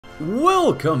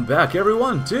Welcome back,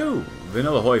 everyone, to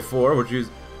Vanilla Hoi4, which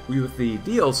is with the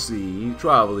DLC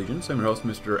Trial of Allegiance. I'm your host,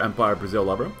 Mr. Empire Brazil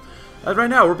Lover. Right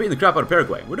now, we're beating the crap out of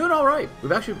Paraguay. We're doing all right.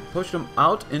 We've actually pushed them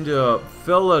out into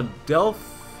Philadelphia.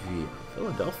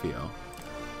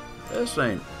 This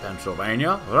ain't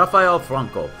Pennsylvania. Rafael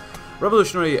Franco,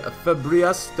 revolutionary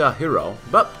Fabrista hero,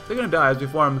 but they're gonna die as we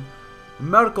form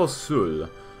Mercosul.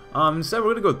 Instead, we're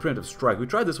gonna go with preemptive strike. We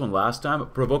tried this one last time,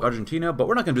 provoke Argentina, but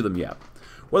we're not gonna do them yet.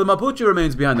 While the Mapuche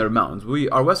remains behind their mountains,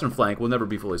 our western flank will never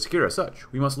be fully secure as such.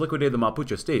 We must liquidate the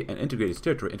Mapuche state and integrate its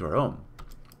territory into our own.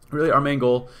 Really, our main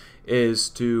goal is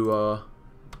to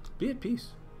be at peace.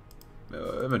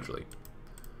 Eventually.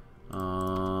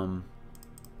 Our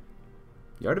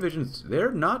divisions,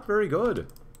 they're not very good.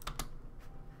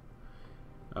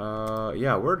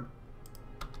 Yeah, we're...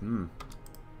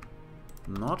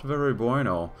 not very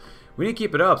bueno. We need to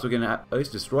keep it up so we can at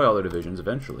least destroy all their divisions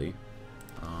eventually.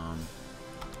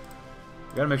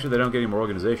 We gotta make sure they don't get any more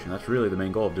organization. That's really the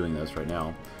main goal of doing this right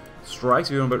now. Strikes,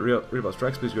 if you don't read about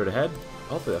strikes, please go right ahead.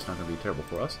 Hopefully that's not going to be terrible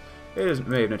for us. It is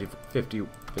May of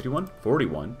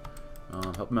 1941.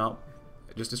 Help them out.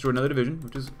 Just destroy another division,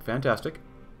 which is fantastic.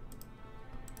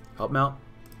 Help them out.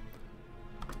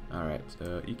 Alright,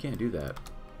 so you can't do that.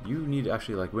 You need to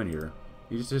actually, like, win here.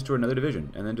 You just destroy another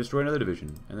division, and then destroy another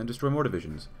division, and then destroy more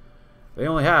divisions. They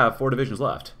only have 4 divisions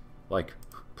left. Like,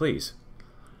 please.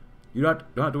 You don't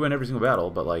have to win every single battle,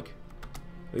 but, like,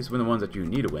 at least win the ones that you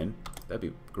need to win. That'd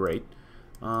be great.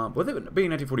 With it being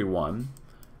 1941,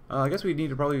 I guess we need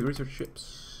to probably research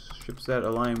ships. Ships that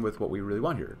align with what we really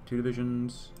want here. 2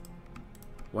 divisions,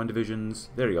 1 divisions.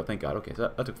 There you go, thank God. Okay,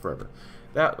 so that took forever.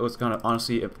 That was kind of,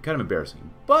 honestly, kind of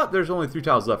embarrassing. But there's only 3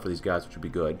 tiles left for these guys, which would be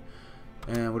good.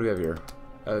 And what do we have here?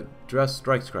 Address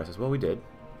strikes crisis. Well, we did.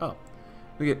 Oh.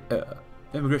 We get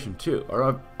immigration, too.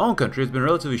 Our own country has been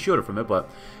relatively shielded from it, but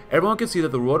everyone can see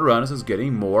that the world around us is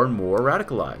getting more and more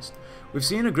radicalized. We've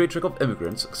seen a great trickle of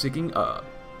immigrants seeking a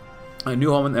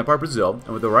new home in the Empire of Brazil,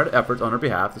 and with the right efforts on our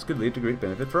behalf, this could lead to great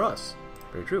benefit for us.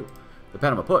 Very true. The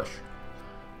Panama Push.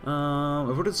 If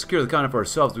we're to secure the continent for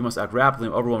ourselves, we must act rapidly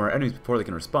and overwhelm our enemies before they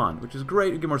can respond, which is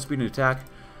great. We get more speed in attack.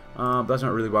 But that's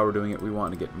not really why we're doing it. We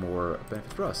want to get more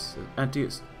benefits for us.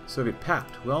 Anti-Soviet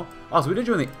Pact. Well, also, we did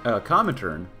join the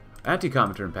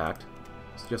Anti-Comintern Pact,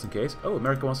 just in case. Oh,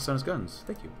 America wants to send us guns.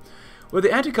 Thank you. With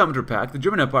the Anti-Comintern Pact, the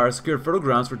German Empire secured fertile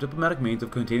grounds for diplomatic means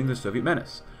of containing the Soviet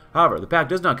menace. However, the pact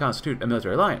does not constitute a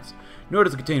military alliance, nor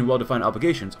does it contain well-defined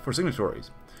obligations for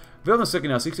signatories. Wilhelm II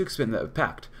now seeks to expand the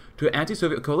pact to an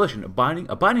anti-Soviet coalition, a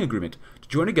binding agreement to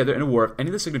join together in a war if any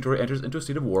of the signatory enters into a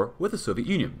state of war with the Soviet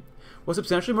Union. While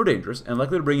substantially more dangerous and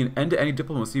likely to bring an end to any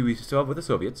diplomacy we still have with the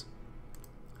Soviets,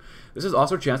 this is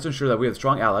also a chance to ensure that we have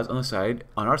strong allies on our side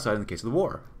in the case of the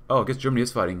war. Oh, I guess Germany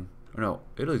is fighting. Or no,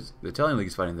 the Italian League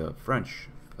is fighting the French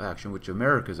faction, which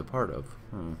America is a part of.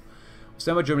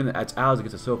 Stand by Germany and its allies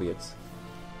against the Soviets.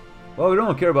 Well, we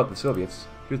don't care about the Soviets,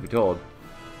 truth be told.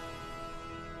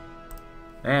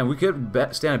 And we could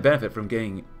stand a benefit from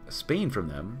getting Spain from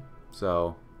them,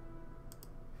 so...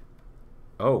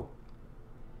 Oh.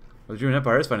 Well, the German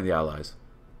Empire is fighting the Allies.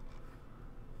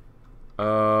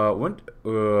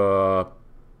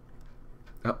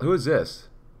 Who is this?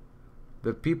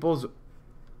 The People's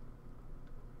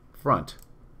Front.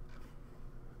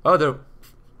 Oh, they're...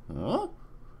 Huh?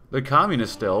 They're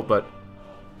communist still, but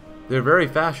they're very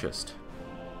fascist.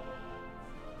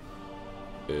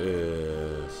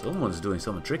 Someone's doing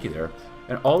something tricky there.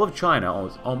 And all of China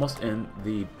is almost in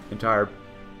the entire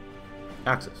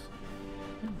axis.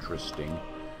 Interesting.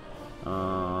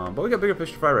 But we got bigger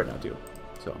fish to fry right now, too.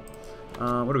 So,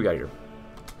 what do we got here?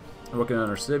 Working on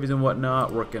our civies and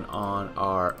whatnot. Working on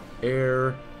our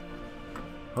air.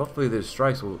 Hopefully the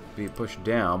strikes will be pushed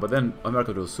down. But then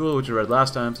America do Sul, which I read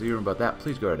last time, so you remember about that.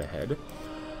 Please go right ahead.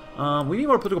 We need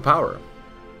more political power.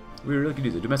 We really could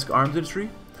use it. Domestic arms industry.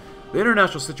 The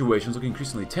international situation is looking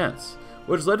increasingly tense,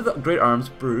 which has led to the great arms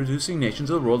producing nations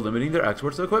of the world limiting their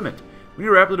exports of equipment. We need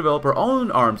to rapidly develop our own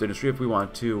arms industry if we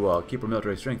want to keep our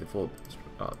military strength at full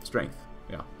strength.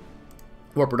 Yeah.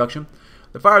 War production.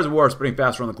 The fires of war are spreading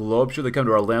fast around the globe. Should they come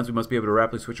to our lands, we must be able to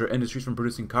rapidly switch our industries from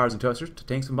producing cars and toasters to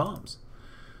tanks and bombs.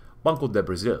 Banco de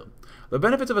Brazil. The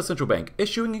benefits of a central bank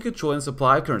issuing and controlling the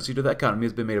supply of currency to the economy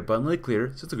has been made abundantly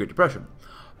clear since the Great Depression.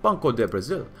 Banco de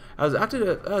Brazil has acted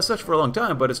as such for a long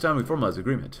time, but it's time we formalize the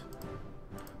agreement.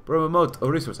 Promote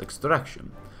resource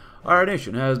extraction. Our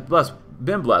nation has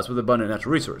been blessed with abundant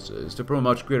natural resources. To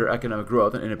promote greater economic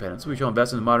growth and independence, we shall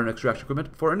invest in modern extraction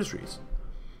equipment for industries.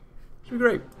 Should be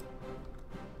great.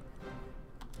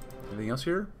 Anything else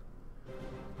here?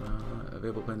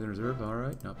 Available planes in reserve.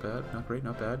 Alright, not bad. Not great,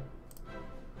 not bad.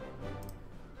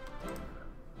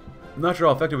 I'm not sure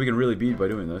how effective we can really be by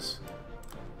doing this.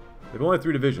 They've only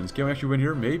 3 divisions. Can we actually win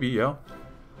here? Maybe, yeah.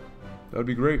 That would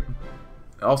be great.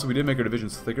 Also, we did make our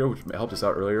divisions thicker, which helped us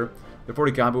out earlier. They're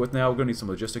 40 combat with now. We're going to need some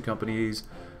logistic companies.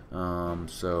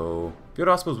 So, field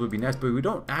hospitals would be nice, but we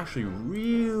don't actually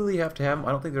really have to have them.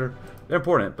 I don't think they're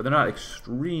important, but they're not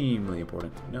extremely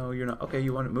important. No, you're not. Okay,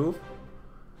 you want to move?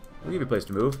 We'll give you a place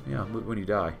to move. Yeah, move when you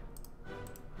die.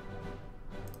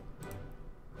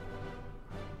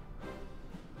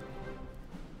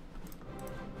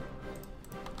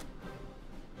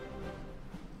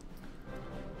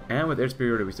 And with air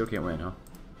superiority, we still can't win, huh?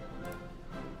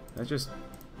 That's just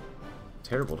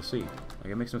terrible to see. Like,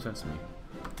 it makes no sense to me.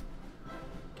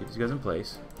 Keep these guys in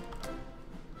place.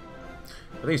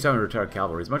 I think it's time to retire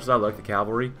cavalry. As much as I like the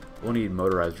cavalry, we'll need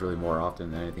motorized really more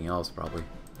often than anything else, probably.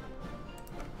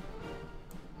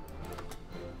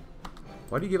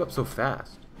 Why do you give up so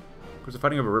fast? Of course, they're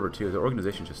fighting over a river, too. The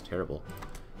organization's just terrible.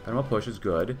 Panama Push is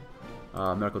good.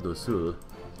 Merco do Sul,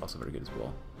 also very good as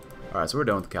well. Alright, so we're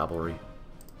done with the cavalry.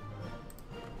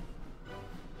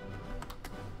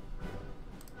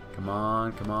 Come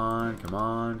on, come on, come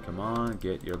on, come on.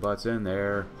 Get your butts in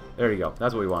there. There you go.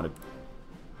 That's what we wanted.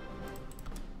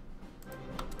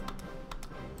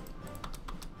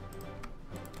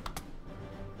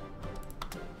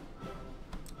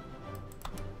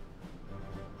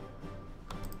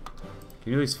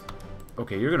 Can you at least...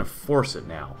 Okay, you're going to force it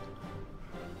now.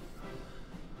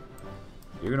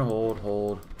 You're going to hold,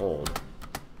 hold, hold.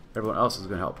 Everyone else is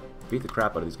going to help. Beat the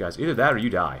crap out of these guys. Either that or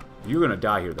you die. You're going to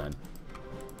die here then.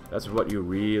 That's what you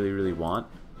really, really want.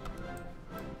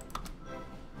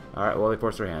 Alright, well, they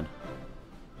forced their hand.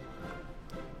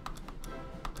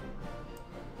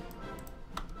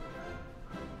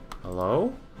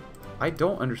 Hello? I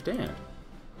don't understand.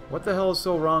 What the hell is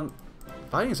so wrong?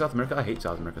 Fighting in South America? I hate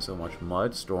South America so much.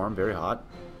 Mud, storm, very hot.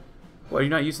 What, are you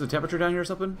not used to the temperature down here or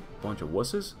something? Bunch of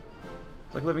wusses?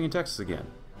 It's like living in Texas again.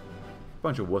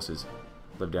 Bunch of wusses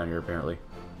live down here, apparently.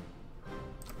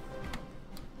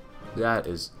 That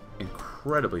is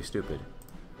incredibly stupid.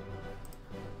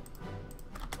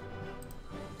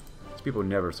 These people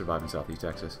never survive in Southeast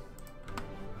Texas.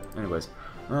 Anyways,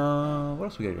 what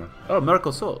else we got here? Oh,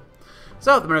 Mercosur.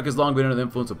 South America has long been under the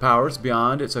influence of powers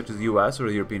beyond it, such as the U.S. or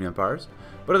the European empires.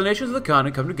 But as the nations of the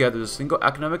continent come together as a single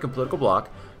economic and political bloc,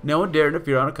 no one dare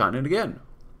interfere on a continent again.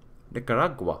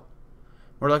 Nicaragua.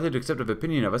 More likely to accept an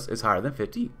opinion of us is higher than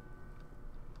 50.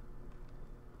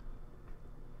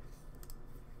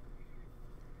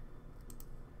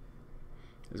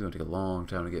 It's going to take a long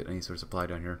time to get any sort of supply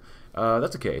down here.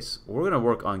 That's the case. We're going to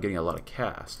work on getting a lot of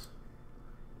cast.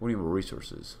 We need more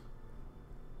resources.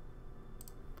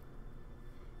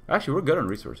 Actually, we're good on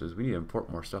resources. We need to import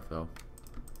more stuff, though.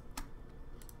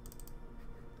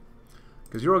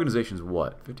 Because your organization's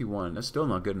what? 51. That's still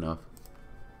not good enough.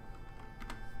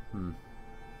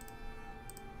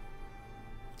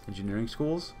 Engineering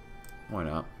schools? Why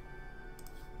not?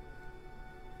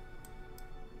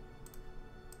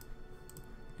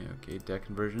 Okay, deck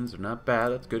conversions are not bad.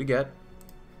 That's good to get.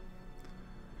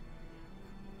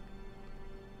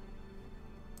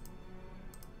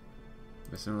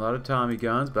 Missing a lot of Tommy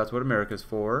guns, but that's what America's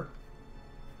for.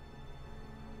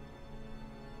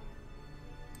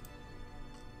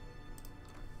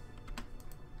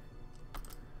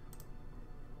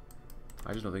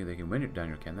 I just don't think they can win it down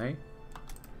here, can they?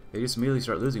 They just immediately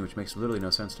start losing, which makes literally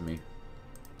no sense to me.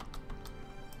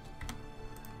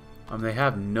 They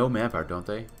have no manpower, don't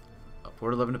they?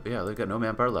 4 to 11, yeah, they've got no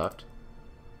manpower left.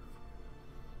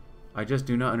 I just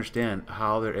do not understand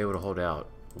how they're able to hold out.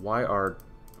 Why are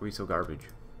we so garbage?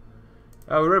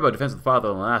 We read about Defense of the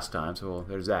Fatherland last time, so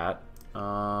there's that.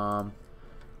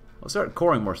 Let's start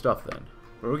coring more stuff then.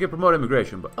 We'll get promoted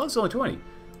immigration, but oh, it's only 20.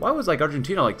 Why was like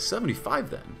Argentina like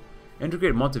 75 then?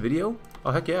 Integrated Montevideo?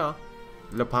 Oh heck yeah.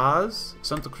 La Paz,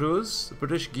 Santa Cruz,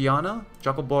 British Guiana,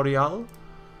 Chaco Boreal,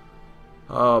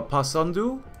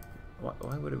 Pasandu.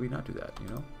 Why would we not do that? You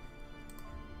know.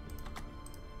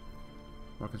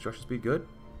 More construction speed, good.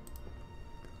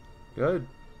 Good.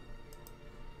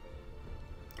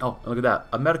 Oh, look at that.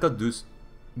 America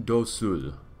do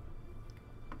Sul.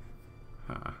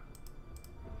 Huh.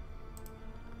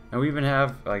 And we even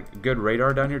have like good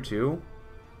radar down here too.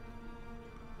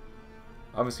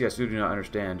 Obviously, I still do not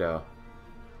understand how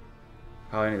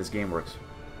any of this game works.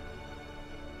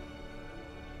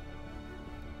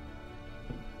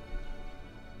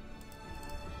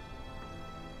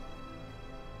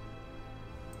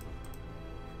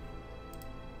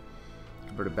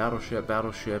 Converted battleship,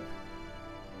 battleship.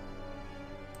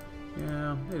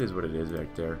 Yeah, it is what it is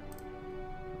right there.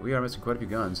 We are missing quite a few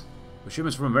guns. The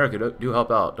shipments from America do help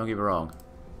out, don't get me wrong.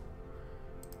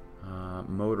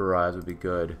 motorized would be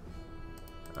good.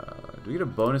 Do we get a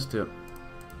bonus to...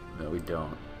 No, we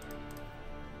don't.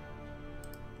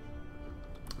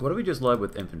 What do we just led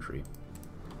with infantry?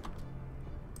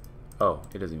 Oh,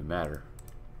 it doesn't even matter.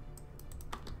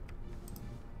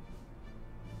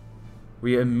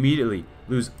 We immediately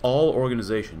lose all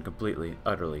organization completely,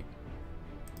 utterly.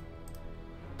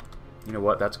 You know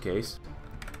what? That's the case.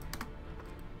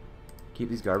 Keep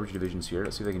these garbage divisions here.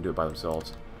 Let's see if they can do it by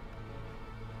themselves.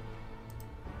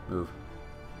 Move.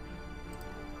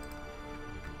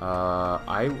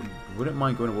 I wouldn't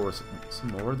mind going to war with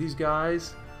some more of these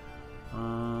guys.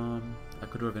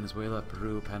 Ecuador, Venezuela,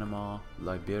 Peru, Panama,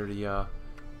 Liberia,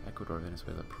 Ecuador,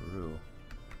 Venezuela, Peru.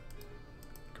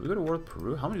 Can we go to war with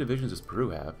Peru? How many divisions does Peru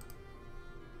have?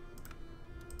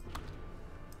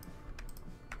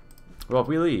 Well, if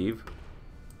we leave,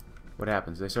 what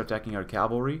happens? They start attacking our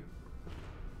cavalry?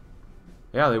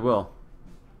 Yeah, they will.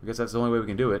 I guess that's the only way we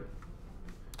can do it.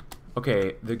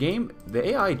 Okay, the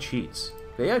AI cheats.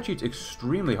 The AI cheats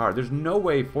extremely hard. There's no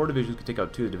way 4 divisions can take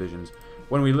out 2 divisions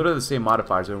when we literally have the same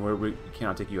modifiers and we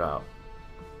cannot take you out.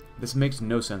 This makes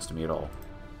no sense to me at all.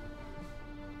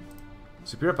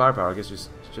 Superior firepower, I guess it's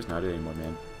just not it anymore,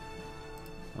 man.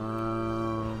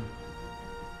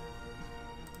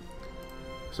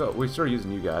 So we started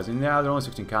using you guys, and now they're only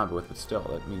 16 combat with, but still,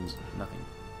 that means nothing.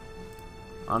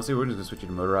 Honestly, we're just gonna switch you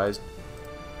to motorized.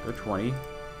 Go 20.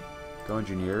 Go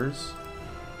engineers,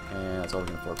 and that's all we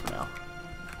can afford for now.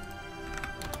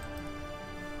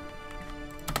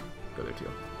 Go there too.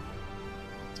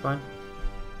 It's fine.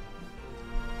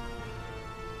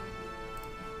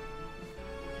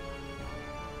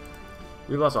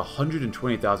 We've lost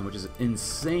 120,000, which is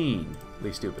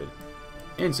insanely stupid.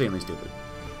 Insanely stupid.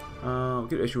 We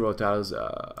could issue royal titles.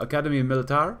 Academy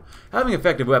Militar. Having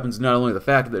effective weapons is not only the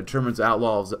factor that determines the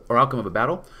outlaws or outcome of a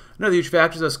battle. Another huge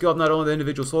factor is the skill of not only the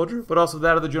individual soldier, but also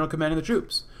that of the general commanding the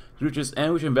troops. To reach this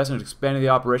end, we should invest in expanding the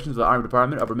operations of the Army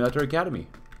Department of our military academy.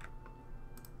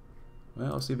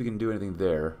 Well, let's see if we can do anything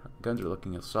there. Guns are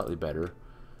looking slightly better.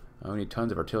 We need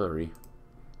tons of artillery.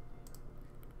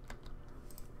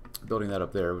 Building that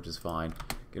up there, which is fine.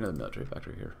 Get another military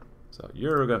factory here. So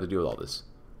you're going to have to deal with all this.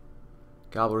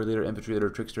 Cavalry leader, infantry leader,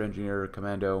 trickster, engineer,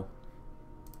 commando.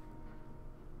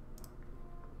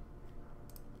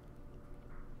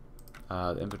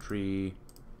 The infantry,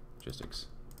 logistics.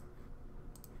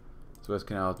 Suez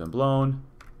Canal has been blown.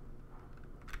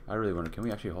 I really wonder, can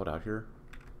we actually hold out here?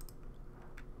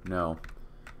 No.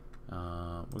 We're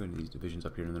going to need these divisions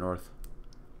up here in the north.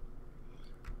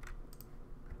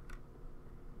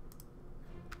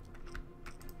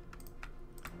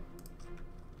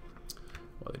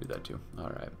 Well, they do that too.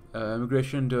 Alright.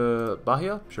 Immigration to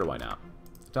Bahia? Sure, why not?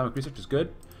 Atomic research is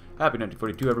good. Happy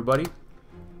 1942, everybody.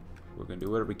 We're going to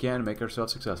do whatever we can to make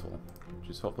ourselves successful.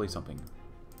 Which is hopefully something.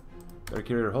 Better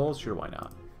carrier hulls? Sure, why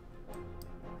not?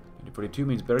 1942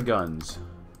 means better guns.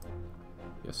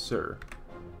 Yes, sir.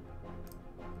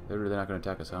 They're not going to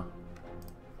attack us, huh?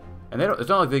 And they don't. It's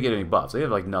not like they get any buffs. They have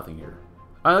like nothing here.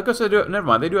 Like I said, never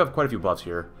mind. They do have quite a few buffs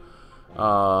here.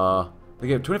 They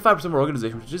get 25% more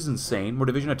organization, which is insane. More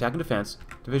division attack and defense.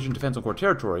 Division defense on core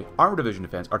territory. Armor division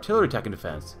defense. Artillery attack and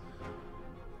defense.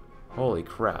 Holy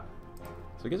crap.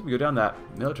 So I guess if we go down that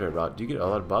military route, do you get a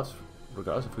lot of buffs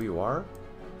regardless of who you are?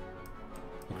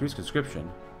 Increased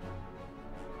conscription.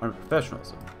 Army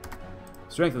professionalism.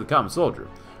 Strength of the common soldier.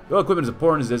 Though equipment is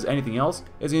important as anything else,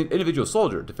 is an individual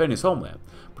soldier defending his homeland,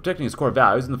 protecting his core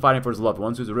values, and fighting for his loved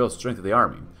ones, who is the real strength of the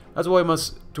army. That's why we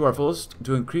must, to our fullest,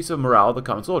 to increase the morale of the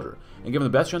common soldier, and give him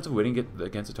the best chance of winning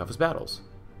against the toughest battles.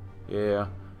 Yeah,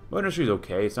 my industry is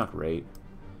okay, it's not great.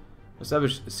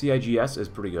 Established CIGS is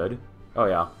pretty good. Oh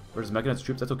yeah, versus mechanized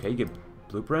troops, that's okay, you get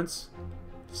blueprints.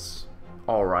 It's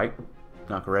alright,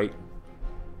 not great.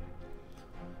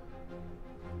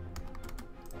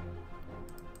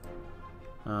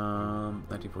 Um,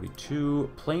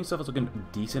 1942. Plane stuff is looking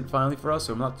decent finally for us,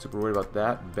 so I'm not super worried about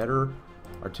that. Better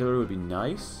artillery would be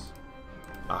nice.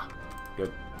 Ah,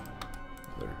 good.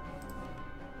 There.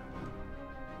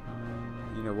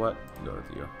 You know what? Go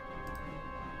with you.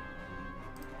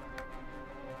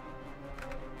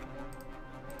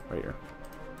 Right here.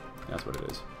 That's what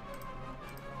it is.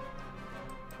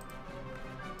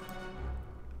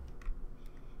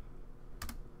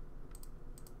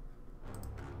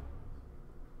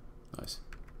 Nice.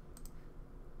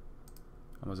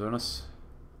 Amazonas.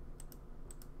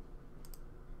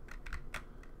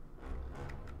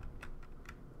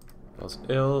 Fell's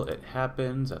ill. It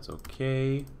happens. That's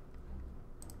okay.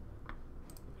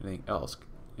 Anything else?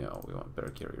 You know, we want better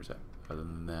carriers other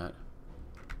than that.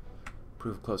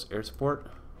 Improve close air support.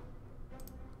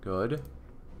 Good.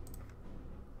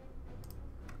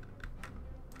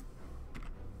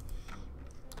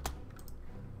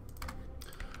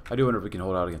 I do wonder if we can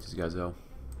hold out against these guys, though.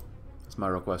 That's my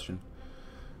real question.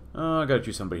 I gotta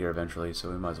choose somebody here eventually, so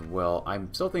we might as well.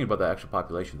 I'm still thinking about that extra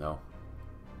population, though.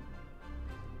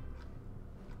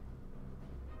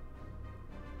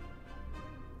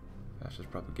 Fascist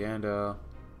propaganda.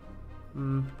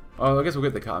 Oh, I guess we'll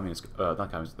get the communist, not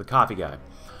communist, the coffee guy.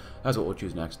 That's what we'll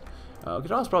choose next. We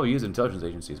could also probably use an intelligence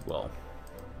agency as well.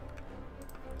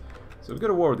 So we go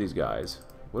to war with these guys.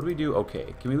 What do we do?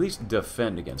 Okay, can we at least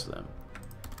defend against them?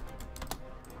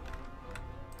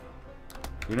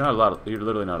 You're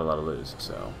literally not allowed to lose,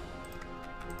 so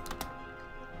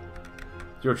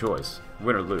it's your choice.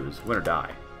 Win or lose, win or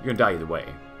die. You're gonna die either way.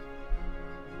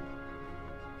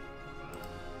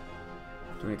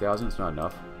 20,000, it's not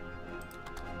enough.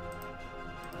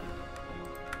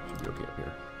 Should be okay up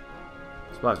here.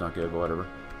 Supply's not good, but whatever.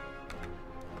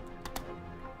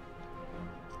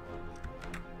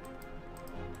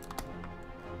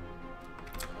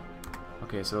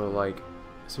 Okay, so like,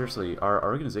 seriously, our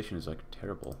organization is like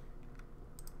terrible.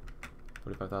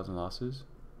 45,000 losses.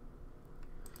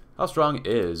 How strong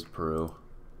is Peru?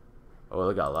 Oh,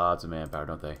 they got lots of manpower,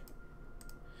 don't they?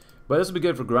 But this will be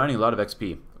good for grinding a lot of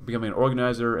XP. Becoming an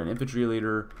organizer, an infantry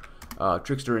leader,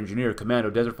 trickster, engineer, commando,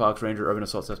 desert fox, ranger, urban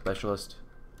assault specialist.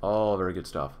 All very good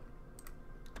stuff.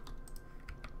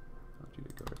 I want you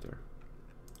to go right there.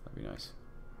 That'd be nice.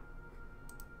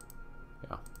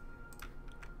 Yeah.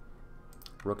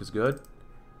 Rook is good.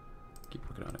 Keep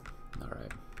working on it.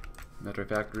 Alright. Metro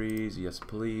factories, yes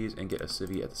please, and get a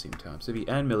civvy at the same time. Civvy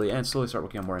and millie, and slowly start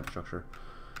working on more infrastructure.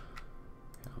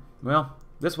 Yeah. Well,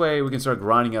 this way we can start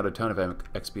grinding out a ton of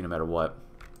XP no matter what.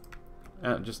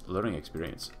 And just learning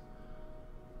experience.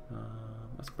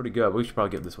 That's pretty good. We should probably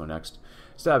get this one next.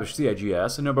 Establish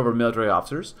CIGS. A number of our military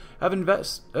officers have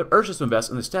urged us to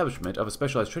invest in the establishment of a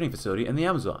specialized training facility in the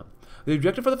Amazon. The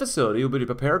objective for the facility will be to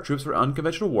prepare troops for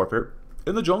unconventional warfare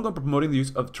in the jungle and promoting the use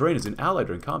of terrain as an ally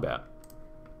during combat.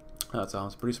 That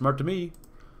sounds pretty smart to me.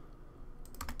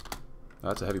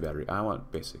 That's a heavy battery. I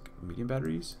want basic. Medium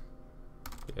batteries?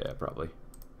 Yeah, probably.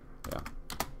 Yeah.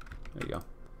 There you go.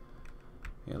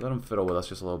 Yeah, let them fiddle with us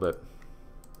just a little bit.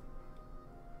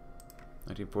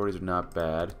 1940s are not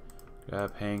bad.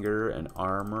 Grab hanger and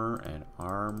armor and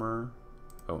armor.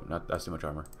 Oh, not that's too much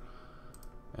armor.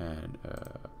 And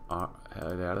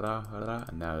and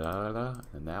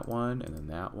then that one, and then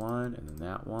that one, and then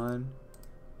that one.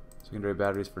 Secondary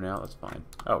batteries for now. That's fine.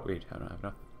 Oh wait, I don't have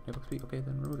enough netbook speed. Okay,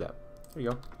 then remove that. There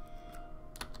you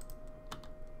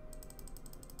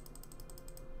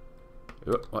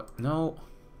go. What? No.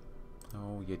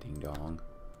 Oh, you ding dong.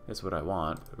 That's what I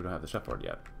want, but we don't have the stuff for it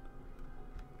yet.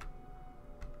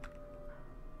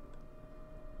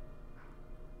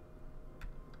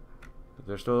 But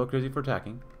they're still a little crazy for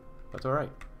attacking. That's alright.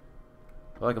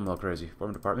 I like them a little crazy.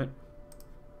 Form department?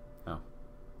 No.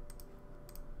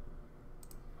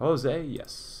 Jose,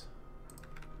 yes.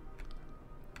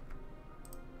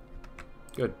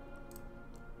 Good.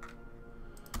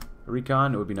 A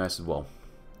recon, it would be nice as well.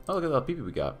 Oh, look at the people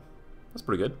we got. That's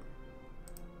pretty good.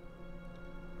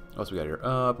 What else we got here?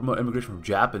 Promote immigration from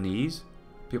Japanese.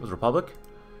 People's Republic.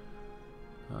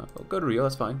 Oh, go to Rio,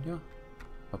 that's fine, yeah.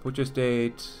 Mapuche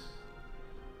State.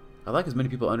 I like as many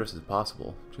people under us as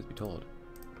possible, truth be told.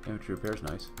 Infantry repair's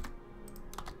nice.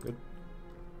 Good.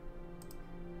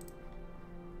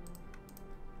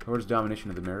 Towards domination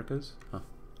of the Americas? Huh.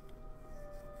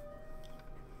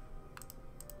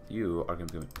 You are going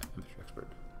to be an infantry expert.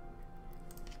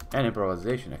 And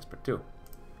improvisation expert, too.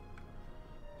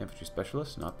 Infantry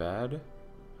specialist, not bad.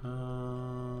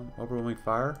 Overwhelming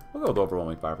fire. We'll go with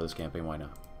overwhelming fire for this campaign, why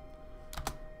not?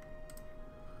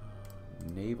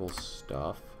 Naval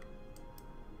stuff.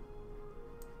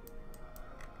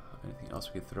 Anything else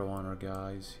we could throw on our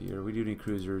guys here? We do need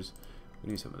cruisers.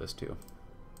 We need some of this too.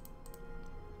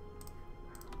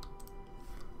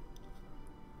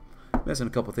 Missing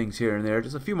a couple things here and there.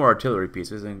 Just a few more artillery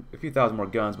pieces and a few thousand more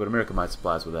guns, but America might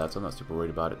supply us with that, so I'm not super worried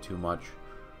about it too much.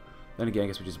 Then again, I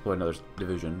guess we just deploy another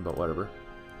division, but whatever.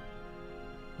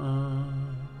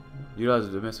 Utilize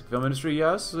the domestic film industry,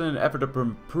 yes, in an effort to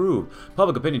improve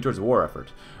public opinion towards the war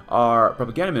effort. Our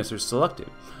propaganda ministers selected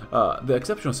the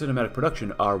exceptional cinematic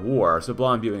production, Our War, a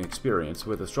sublime viewing experience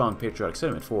with a strong patriotic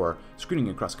sentiment for screening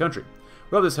across the country.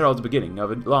 We hope this heralds the beginning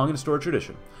of a long and storied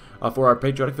tradition for our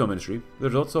patriotic film industry. The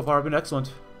results so far have been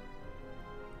excellent.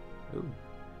 Ooh.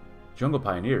 Jungle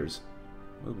Pioneers.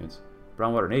 Movements.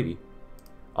 Brownwater Navy.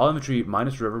 All infantry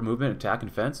minus river movement, attack,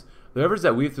 and fence. The rivers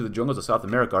that weave through the jungles of South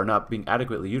America are not being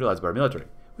adequately utilized by our military.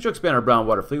 We should expand our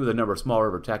brownwater fleet with a number of small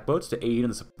river attack boats to aid in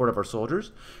the support of our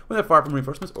soldiers when they're far from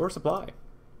reinforcements or supply.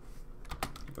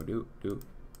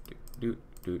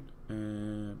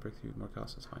 And breakthrough, more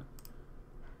cost, that's fine.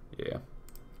 Yeah.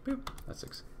 Boop. That's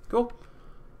 6. Cool.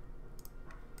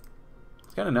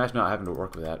 It's kind of nice not having to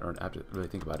work with that or have to really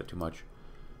think about it too much.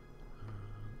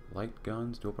 Light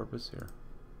guns, dual purpose here.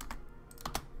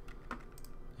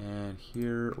 And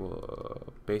here,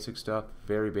 basic stuff,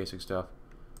 very basic stuff.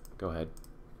 Go ahead.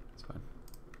 It's fine.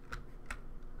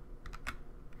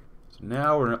 So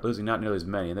now we're losing not nearly as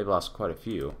many, and they've lost quite a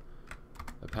few.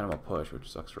 The Panama push, which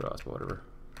sucks for us, but whatever.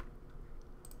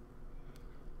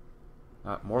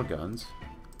 More guns.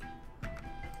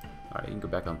 Alright, you can go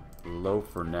back on low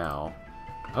for now.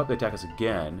 I hope they attack us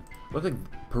again. Looks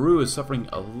like Peru is suffering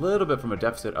a little bit from a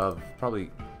deficit of probably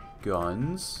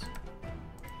guns,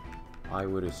 I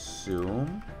would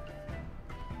assume.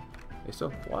 They still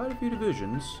have quite a few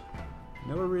divisions.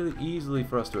 Nowhere really easily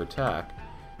for us to attack.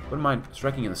 Wouldn't mind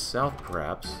striking in the south,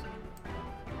 perhaps.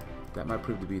 That might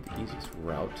prove to be the easiest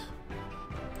route.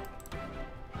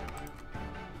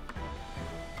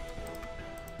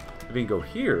 If we can go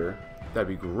here, that'd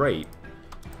be great.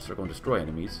 Circle and destroy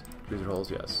enemies. Cruiser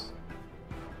holes, yes.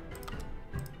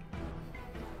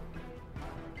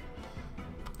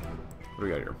 What do we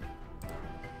got here?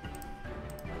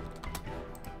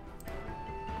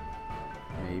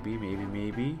 Maybe, maybe,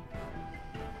 maybe.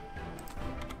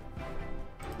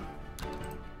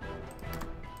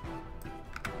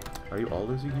 Are you all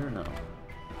losing here? No.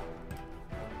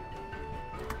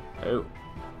 Oh.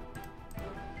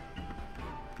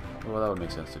 Well, that would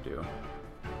make sense to do.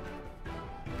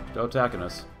 Still attacking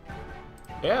us.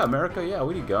 Yeah, America, yeah,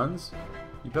 we need guns.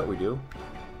 You bet we do.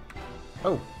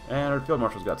 Oh, and our field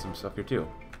marshal's got some stuff here too.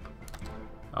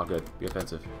 Oh, good. Be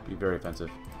offensive. Be very offensive.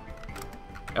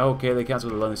 Okay, they cancel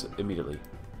the loans immediately.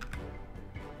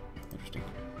 Interesting.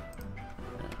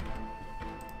 Yeah.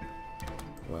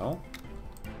 Well.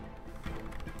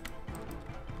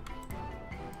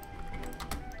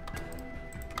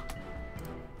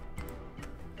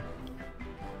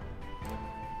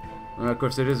 Of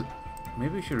course, it is.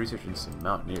 Maybe we should research in some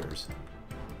mountaineers.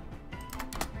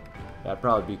 That'd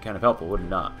probably be kind of helpful, would it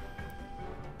not?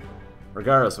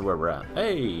 Regardless of where we're at.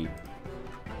 Hey!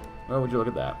 Well, would you look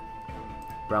at that?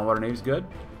 Brownwater Navy's good.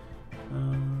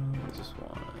 What's this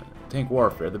one? Tank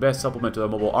warfare. The best supplement to the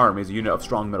mobile army is a unit of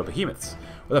strong metal behemoths,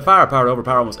 with the firepower to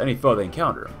overpower almost any foe they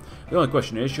encounter. The only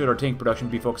question is, should our tank production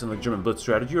be focused on the German Blitz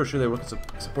strategy, or should they work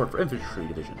with support for infantry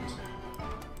divisions?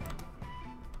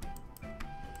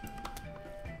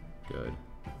 Good.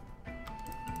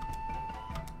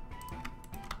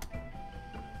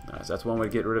 Nice. That's one way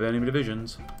to get rid of enemy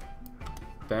divisions.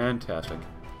 Fantastic.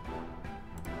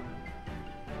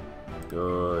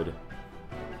 Good.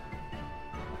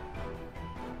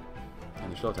 And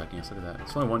they're still attacking us. Look at that.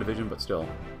 It's only one division, but still.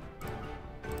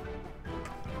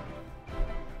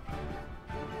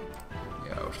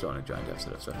 Yeah, we're still in a giant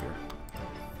deficit of stuff here.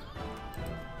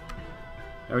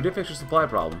 And we did fix our supply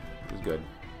problem, which is good.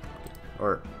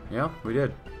 Or, yeah, we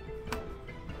did.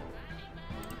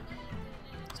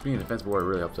 Being a defensive warrior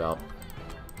really helps out.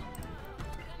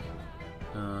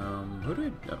 Who do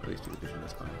we... No, at least 2 divisions,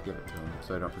 that's fine. Give it to him,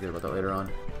 so I don't forget about that later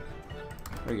on.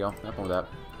 There you go, have fun with that.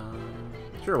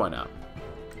 Sure, why not?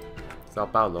 Sao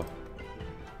Paulo.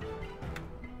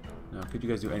 Now, could you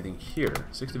guys do anything here?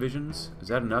 6 divisions? Is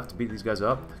that enough to beat these guys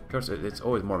up? Of course, it's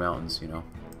always more mountains, you know.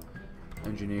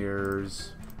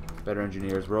 Engineers, better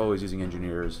engineers. We're always using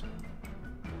engineers.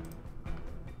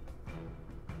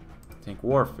 Tank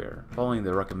warfare. Following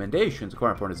the recommendations of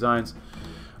Core Important Designs,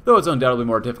 though it's undoubtedly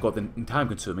more difficult and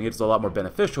time-consuming, it's a lot more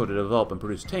beneficial to develop and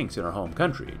produce tanks in our home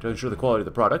country to ensure the quality of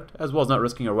the product, as well as not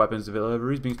risking our weapons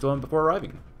deliveries being stolen before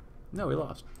arriving. No, we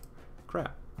lost.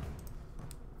 Crap.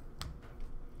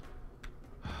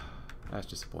 That's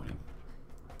disappointing.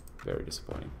 Very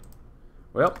disappointing.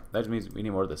 Well, that just means we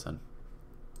need more of this then.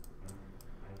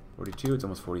 42, it's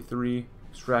almost 43.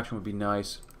 Extraction would be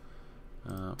nice.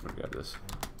 I'm gonna grab this.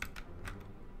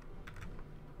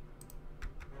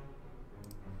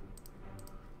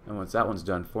 And once that one's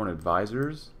done, foreign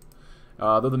advisors.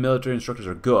 Though the military instructors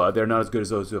are good, they're not as good as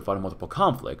those who have fought in multiple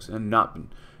conflicts and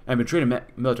been trained in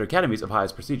military academies of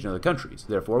highest prestige in other countries.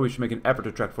 Therefore, we should make an effort to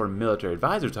attract foreign military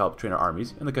advisors to help train our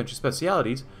armies and the country's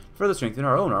specialities to further strengthen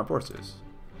our own armed forces.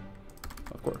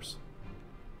 Of course.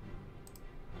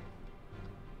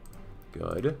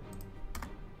 Good.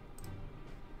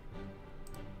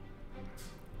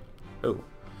 Oh.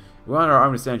 We want our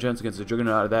army to stand a chance against the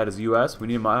juggernaut that is the U.S. We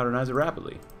need to modernize it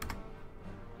rapidly.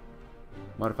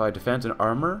 Modify defense and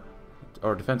armor,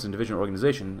 or defense and division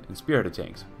organization, and spearheaded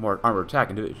tanks. More armor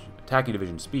attacking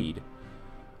division speed.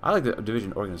 I like the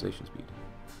division organization speed.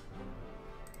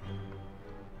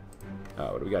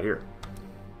 What do we got here?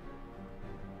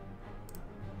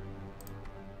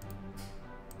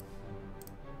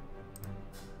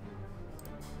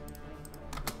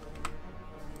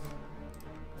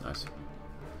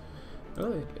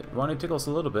 want to tickle us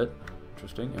a little bit?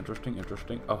 Interesting, interesting,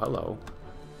 interesting. Oh, hello.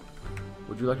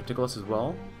 Would you like to tickle us as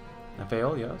well? And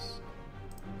fail, yes.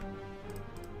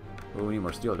 Oh, we need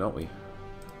more steel, don't we?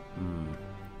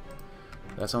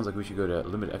 That sounds like we should go to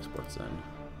limited exports then.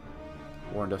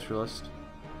 War industrialist.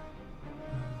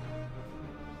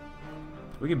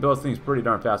 We can build things pretty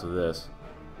darn fast with this.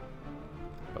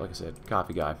 But like I said,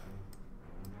 coffee guy.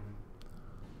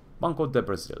 Banco de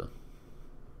Brazil.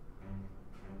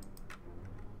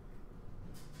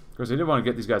 Of course, I did want to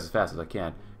get these guys as fast as I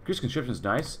can. Increase conscription is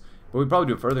nice, but we'd probably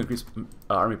do it further, increase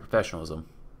army professionalism.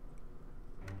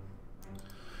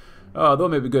 Though it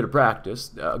may be good practice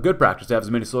to have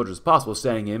as many soldiers as possible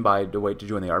standing in by the wait to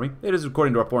join the army, it is,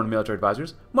 according to our foreign military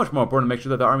advisors, much more important to make sure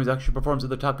that the army actually performs at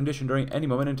the top condition during any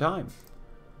moment in time.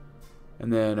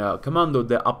 And then, Comando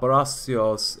de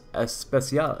Operaciones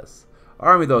Especiales.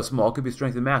 Our army, though small, could be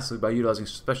strengthened massively by utilizing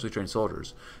specially trained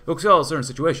soldiers who excel at certain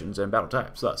situations and battle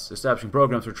types. Thus, establishing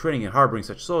programs for training and harboring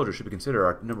such soldiers should be considered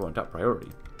our #1 top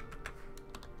priority.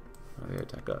 They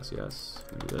attack us, yes.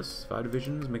 We can do this. 5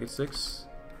 divisions, make it 6.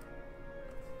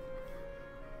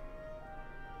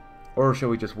 Or shall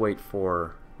we just wait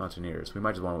for mountaineers? We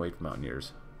might just want to wait for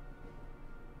mountaineers.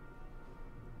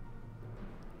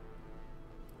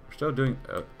 We're still doing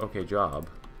an okay job.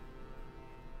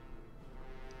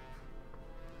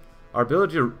 Our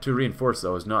ability to reinforce,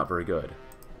 though, is not very good.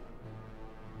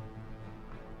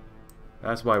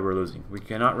 That's why we're losing. We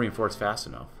cannot reinforce fast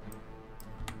enough.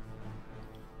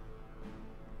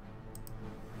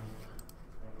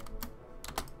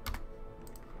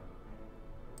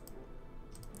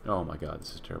 Oh my god,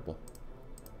 this is terrible.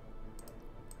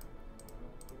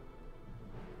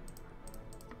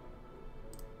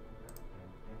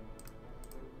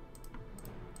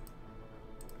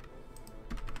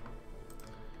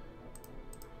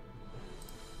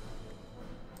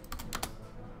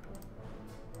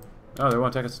 Oh, they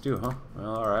want to attack us too, huh?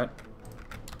 Well, alright.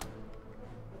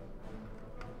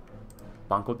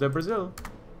 Banco de Brazil.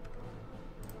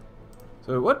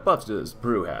 So what buffs does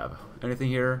Peru have? Anything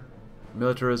here?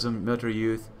 Militarism, military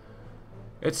youth.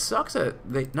 It sucks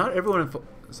that not everyone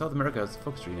in South America has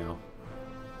focus tree now.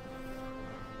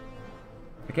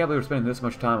 I can't believe we're spending this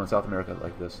much time on South America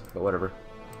like this, but whatever.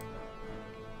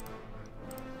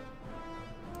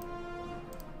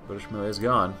 British melee is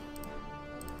gone.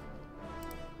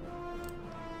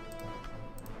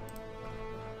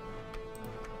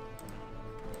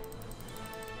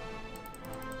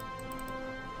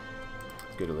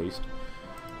 It's good at least.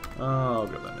 I'll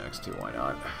go to the next two, why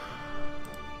not?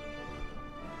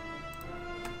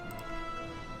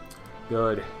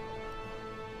 Good.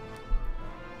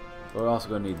 We're also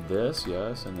going to need this,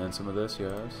 yes, and then some of this,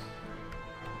 yes.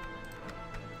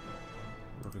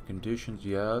 Worker conditions,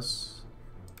 yes.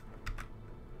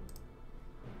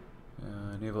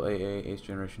 Naval AA, 8th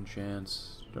generation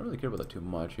chance. Don't really care about that too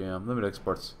much, yeah. Limited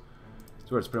exports. That's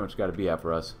where it's pretty much got to be at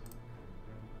for us.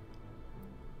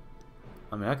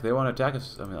 I mean, heck, they want to attack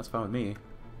us. I mean, that's fine with me.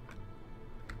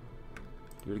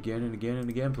 Do it again and again and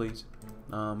again, please.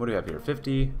 What do we have here?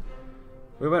 50.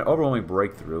 We went overwhelming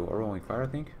breakthrough. Overwhelming fire, I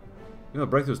think. You know,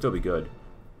 breakthrough will still be good.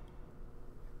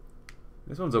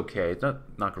 This one's okay. It's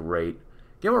not great.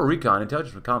 Get more recon,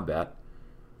 intelligence for combat.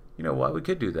 You know what? We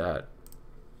could do that.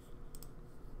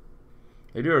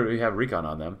 They do already have recon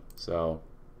on them, so.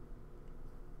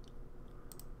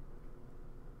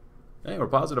 Hey, we're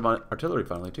positive on artillery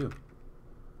finally, too.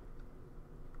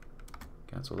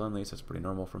 Cancel Lend-Lease, that's pretty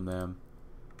normal from them.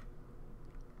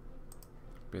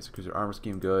 Basic cruiser armor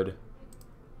scheme, good.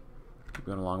 Keep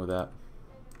going along with that.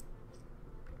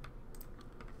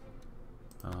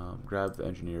 Grab the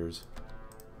engineers.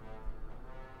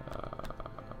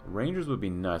 Rangers would be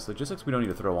nice. Logistics we don't need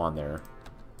to throw on there.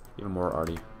 Even more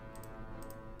arty.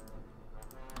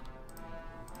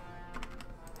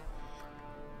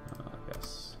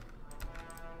 Yes.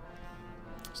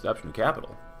 Establish new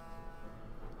capital.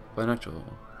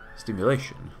 Financial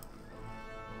stimulation.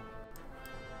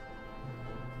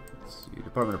 Let's see.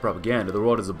 Department of Propaganda. The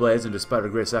world is ablaze, and despite our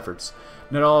greatest efforts,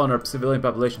 not all in our civilian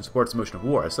population supports the motion of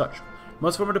war as such. We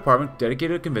must form a department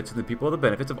dedicated to convincing the people of the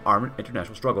benefits of armed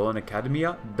international struggle in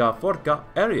Academia da Forca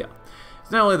area.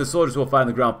 It's not only the soldiers who will fight in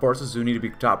the ground forces who need to be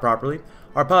taught properly.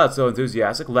 Our pilots, so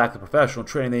enthusiastic, lack the professional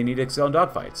training they need to excel in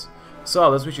dogfights.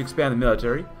 So, thus we should expand the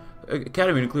military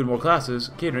academy to include more classes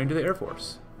catering to the Air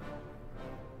Force.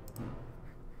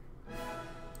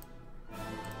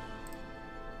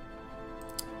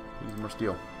 Use more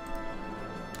steel.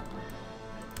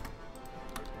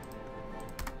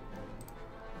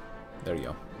 There you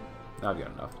go. Now I've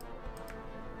got enough.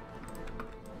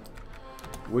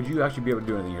 Would you actually be able to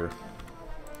do anything here?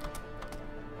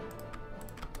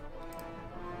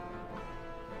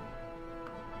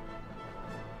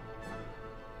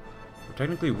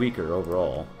 technically weaker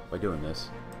overall by doing this.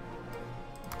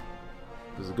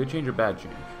 Is it a good change or bad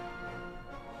change?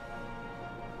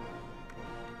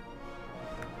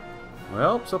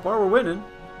 Well, so far we're winning.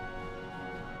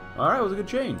 Alright, it was a good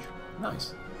change.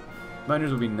 Nice.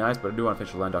 Miners would be nice, but I do want to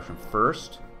finish the land doctrine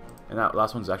first. And that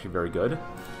last one's actually very good.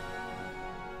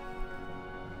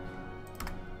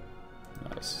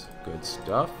 Nice. Good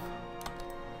stuff.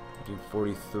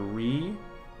 1943.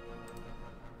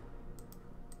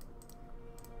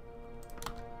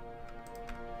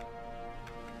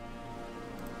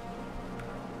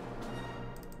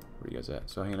 Where are you guys at?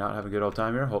 So hanging out, having a good old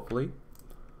time here, hopefully.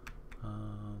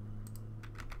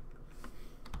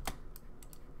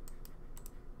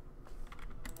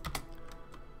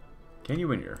 Can you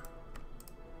win here?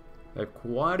 They have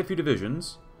quite a few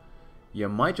divisions. You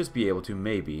might just be able to,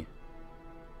 maybe.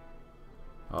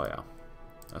 Oh yeah.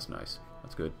 That's nice.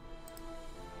 That's good.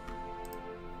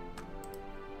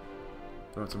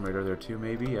 Throwing some radar there too,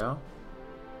 maybe, yeah.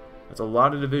 That's a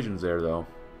lot of divisions there, though.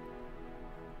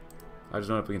 I just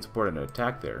don't know if we can support an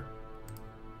attack there.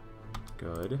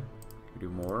 Good. Can we do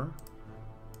more?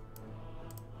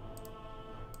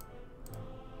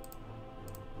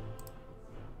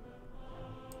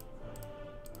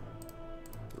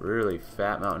 Really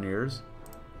fat mountaineers.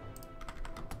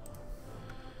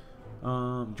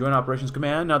 Join Operations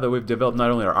Command. Now that we've developed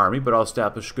not only our army, but also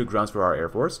established good grounds for our air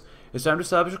force, it's time to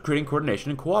establish creating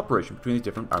coordination and cooperation between these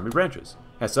different army branches.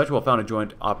 As such, we'll found a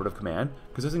joint operative command,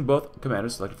 consisting both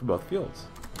commanders selected for both fields.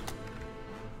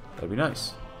 That'd be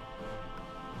nice.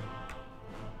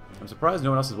 I'm surprised no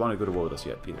one else has wanted to go to war with us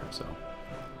yet, either, so.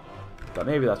 But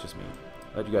maybe that's just me.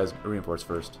 Let you guys reinforce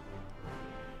first.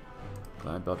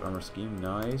 Client belt armor scheme,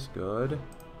 nice, good.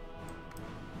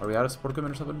 Are we out of support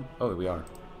equipment or something? Oh, we are.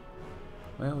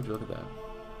 Well, would you look at that?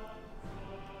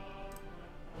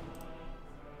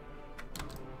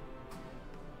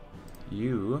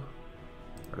 You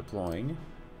are deploying.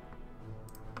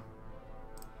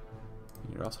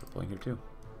 You're also deploying here too.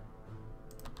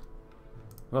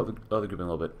 Well, the other group in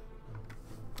a little bit.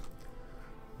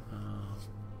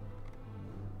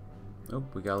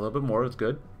 Nope, we got a little bit more. That's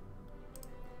good.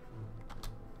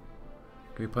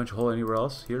 Can we punch a hole anywhere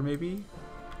else? Here, maybe?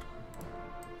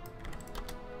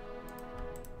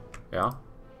 Yeah.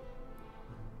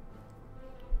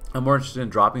 I'm more interested in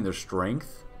dropping their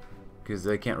strength, because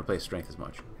they can't replace strength as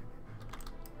much.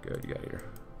 Good, you got here.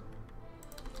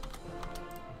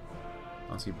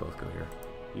 I'll see you both go here.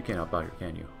 You can't help out here,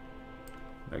 can you?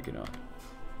 No, you cannot.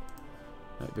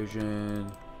 Night vision.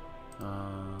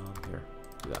 Here,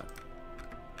 do that.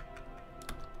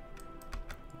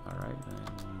 Alright,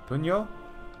 and Puño.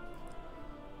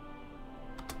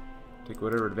 Take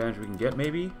whatever advantage we can get,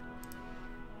 maybe?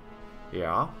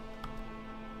 Yeah.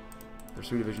 There's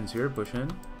 3 divisions here, push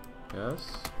in.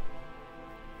 Yes.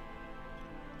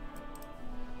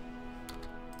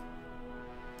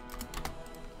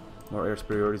 More air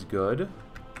superiority is good.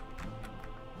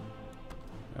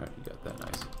 Alright, you got that,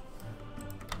 nice.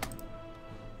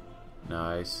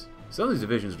 Nice. Some of these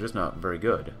divisions are just not very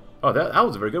good. Oh, that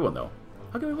was a very good one, though.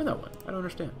 How can we win that one? I don't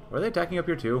understand. Were they attacking up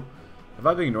here, too? Have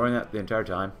I been ignoring that the entire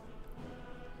time?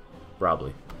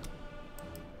 Probably.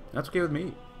 That's okay with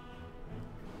me.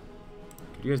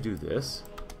 Could you guys do this?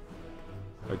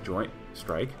 A joint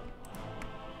strike?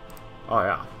 Oh,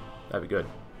 yeah. That'd be good.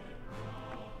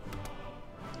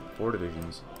 4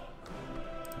 divisions.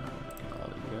 Can all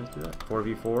of you guys do that?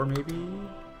 4v4, maybe?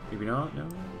 Maybe not? No?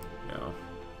 No.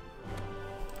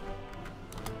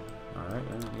 Alright,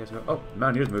 you guys go. Oh,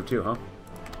 Mountaineers move too, huh?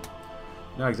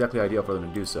 Not exactly ideal for them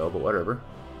to do so, but whatever.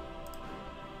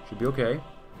 Should be okay.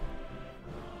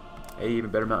 Hey,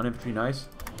 even better mountain infantry, nice.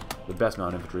 The best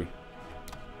mountain infantry.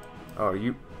 Oh, are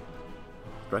you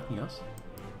striking us?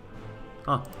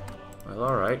 Huh. Well,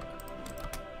 alright.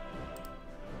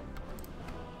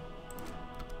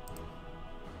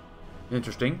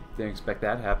 Interesting. Didn't expect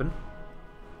that to happen.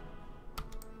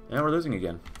 And we're losing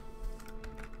again.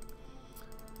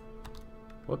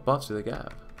 What buffs do they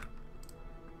have?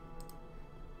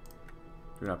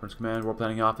 Operations Command, War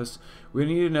Planning Office. We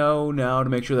need to know now to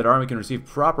make sure that Army can receive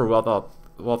proper, well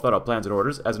thought out plans and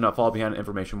orders, as to not fall behind an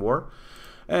information war,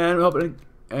 and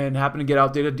happen to get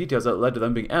outdated details that led to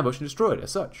them being ambushed and destroyed.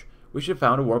 As such, we should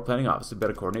found a War Planning Office to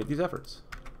better coordinate these efforts.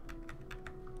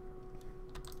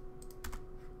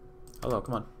 Hello,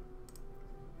 come on.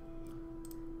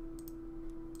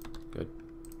 Good.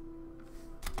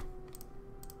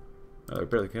 Oh, they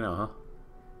barely can now, huh?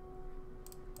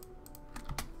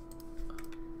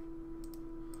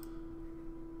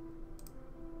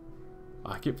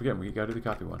 I keep forgetting, we gotta do the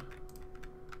copy one.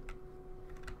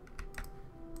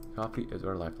 Copy is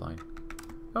our lifeline.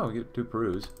 Oh, we get 2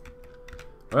 Perus.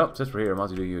 Well, since we're here, I might as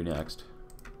well do you next.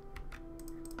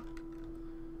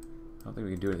 I don't think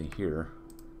we can do anything here.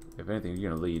 If anything,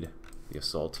 you're gonna lead the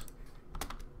assault.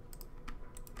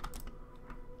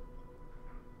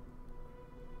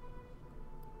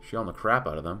 Shelling the crap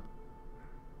out of them.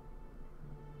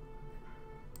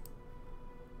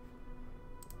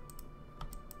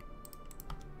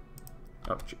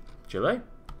 Oh, Chile?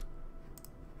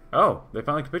 Oh, they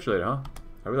finally capitulated, huh?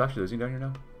 Are we actually losing down here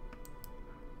now?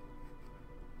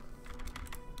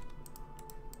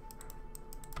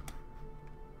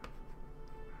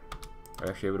 Are we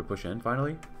actually able to push in,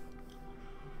 finally?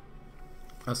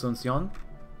 Asuncion?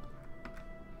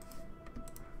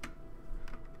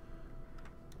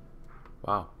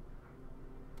 Wow.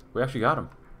 We actually got him.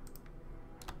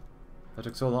 That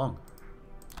took so long.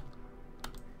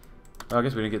 Oh, I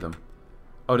guess we didn't get them.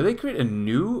 Oh, did they create a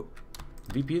new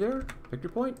VP there? Victory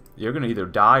point? You're gonna either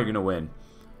die or you're gonna win.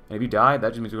 And if you die, that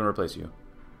just means we're gonna replace you.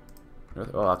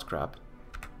 Oh, that's crap.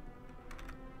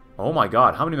 Oh my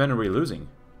god, how many men are we losing?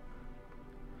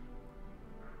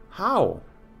 How?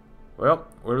 Well,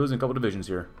 we're losing a couple divisions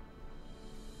here.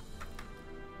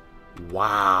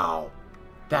 Wow.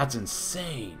 That's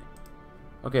insane.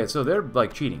 Okay, so they're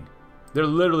like cheating. They're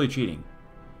literally cheating.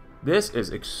 This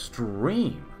is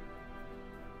extreme.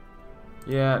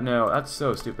 Yeah, no, that's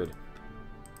so stupid.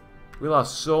 We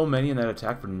lost so many in that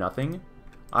attack for nothing.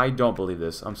 I don't believe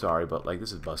this. I'm sorry, but like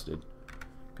this is busted.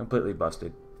 Completely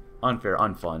busted. Unfair,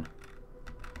 unfun.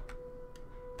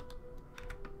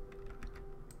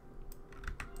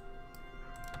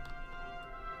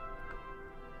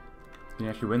 Can you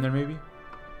actually win there, maybe?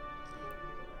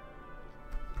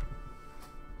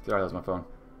 Sorry, that was my phone.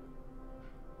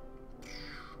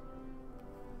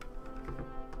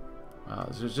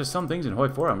 There's just some things in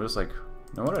Hoi4 I'm just like,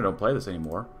 no wonder I don't play this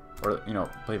anymore. Or, you know,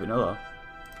 play vanilla.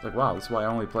 It's like, wow, this is why I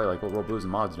only play like World Blues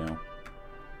and mods now.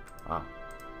 Wow.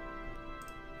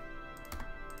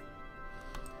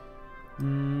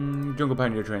 Jungle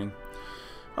Pioneer training.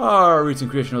 Our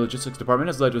recent creation of logistics department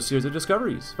has led to a series of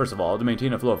discoveries. First of all, to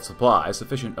maintain a flow of supply, a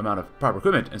sufficient amount of proper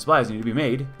equipment and supplies need to be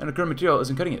made, and the current material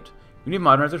isn't cutting it. We need to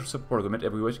modernize our support equipment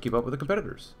if we wish to keep up with the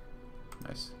competitors.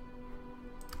 Nice.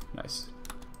 Nice.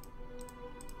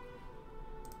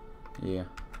 Yeah.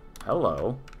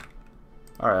 Hello.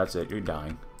 Alright, that's it. You're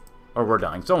dying. Or we're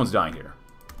dying. Someone's dying here.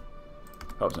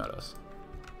 Hope it's not us.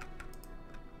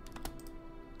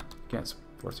 Can't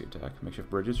force the attack. Makeshift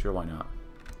bridges? Sure, why not?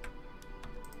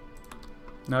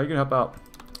 No, you're gonna help out.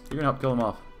 You're gonna help kill them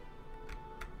off.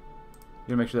 You're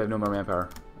gonna make sure they have no more manpower.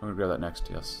 I'm gonna grab that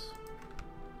next, yes.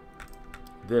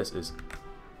 This is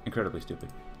incredibly stupid.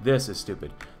 This is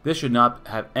stupid. This should not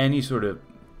have any sort of,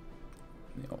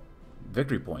 you know,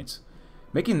 victory points.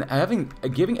 Giving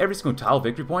every single tile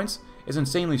victory points is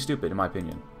insanely stupid in my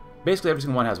opinion. Basically every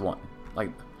single one has one.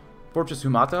 Like Fortress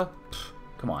Humata? Pfft,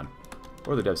 come on.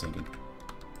 Or the dev sinking.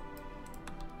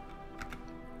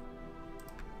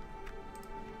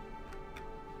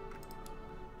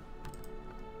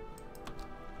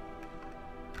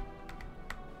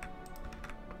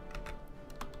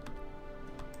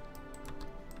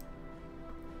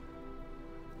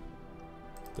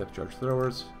 Depth charge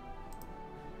throwers.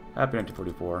 Happy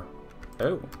 1944.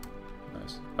 Oh,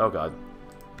 nice. Oh god,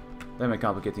 that may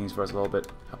complicate things for us a little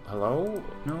bit. Hello?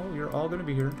 No, you're all gonna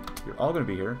be here. You're all gonna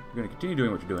be here. You're gonna continue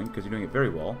doing what you're doing because you're doing it very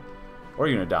well, or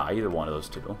you're gonna die. Either one of those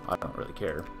two. I don't really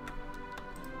care.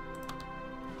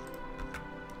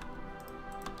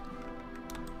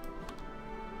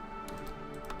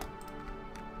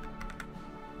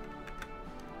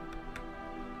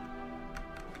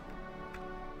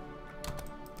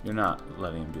 You're not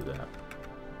letting him do that.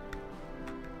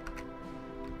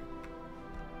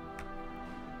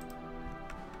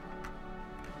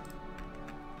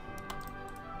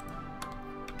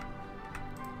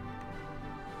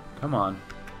 Come on.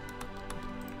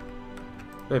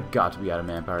 They've got to be out of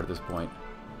manpower at this point.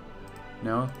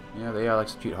 No? Yeah, they like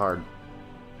to cheat hard.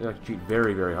 They like to cheat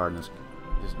very, very hard in this.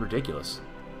 It's ridiculous.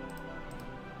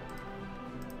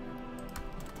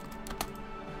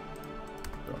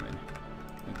 Throw them in.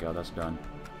 Thank God that's done.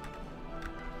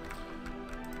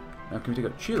 Now can we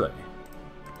take out Chile?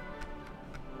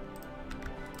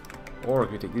 Or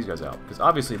can we take these guys out? Because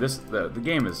obviously the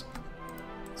game is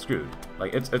screwed.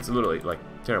 Like it's literally like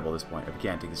terrible at this point if we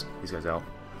can't take these guys out.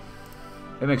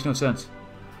 It makes no sense.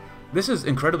 This is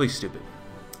incredibly stupid.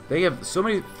 They have so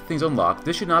many things unlocked.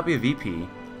 This should not be a VP.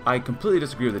 I completely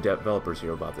disagree with the developers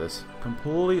here about this.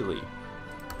 Completely.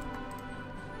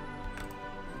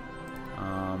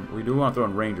 We do want to throw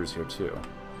in Rangers here too.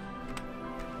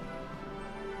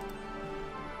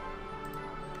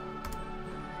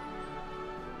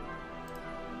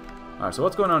 Alright, so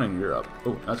what's going on in Europe?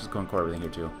 Oh, that's just going core everything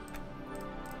here too.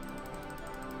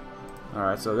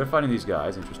 Alright, so they're fighting these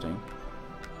guys. Interesting.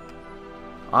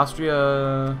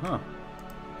 Austria... Huh.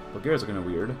 Bulgaria's looking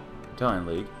weird. Italian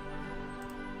League.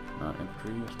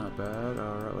 Infantry, that's not bad.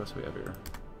 Alright, what else do we have here?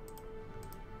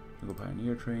 Go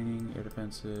Pioneer training, air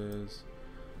defenses.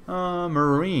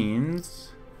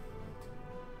 Marines.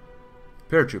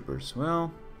 Paratroopers.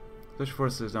 Well, Special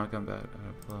Forces not combat.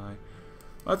 Apply.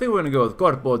 I think we're going to go with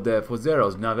Corpo de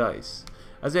Fueros Navais.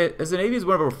 As the Navy is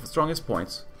one of our strongest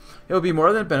points, it would be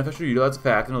more than beneficial to utilize the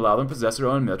fact and allow them to possess their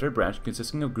own military branch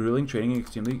consisting of grueling training and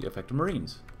extremely effective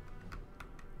Marines.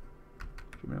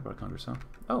 Should we have our Congress, huh?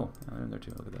 Oh, yeah, they're in there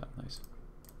too. Look at that. Nice.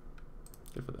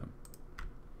 Good for them.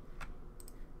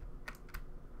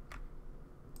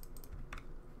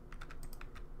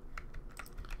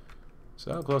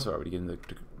 So how close are we to getting the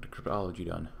cryptology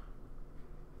done?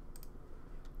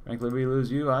 Frankly, we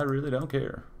lose you, I really don't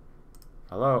care.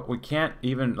 Hello? We can't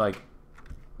even, like,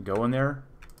 go in there?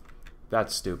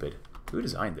 That's stupid. Who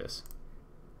designed this?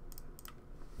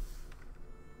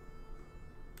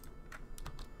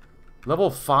 Level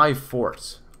 5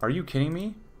 forts. Are you kidding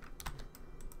me?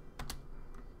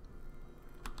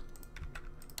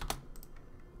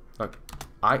 Look,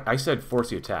 I said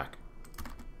force the attack.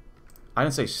 I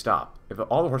didn't say stop. If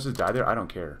all the horses die there, I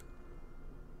don't care.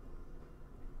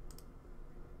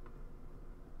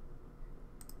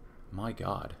 My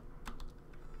god.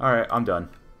 Alright, I'm done.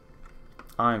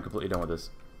 I'm completely done with this.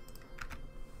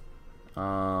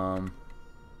 5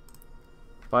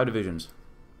 divisions.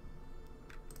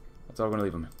 That's all we're gonna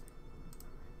leave them.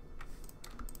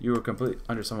 You are completely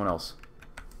under someone else.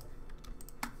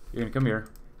 You're gonna come here,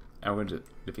 and we're going to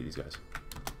defeat these guys.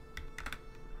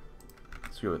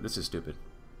 Screw it. This is stupid.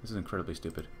 This is incredibly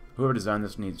stupid. Whoever designed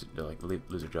this needs to like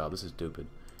lose their job. This is stupid.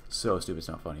 So stupid. It's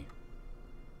not funny.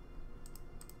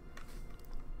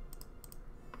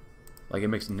 Like, it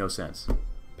makes no sense.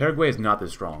 Paraguay is not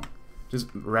this strong. Just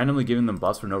randomly giving them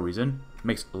buffs for no reason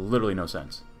makes literally no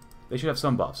sense. They should have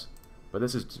some buffs. But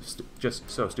this is just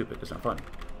so stupid. It's not funny.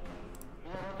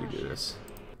 We do this.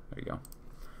 There you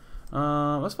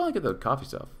go. Let's finally get the coffee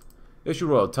stuff. Issue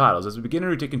royal titles. As we begin to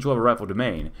retake control of a rightful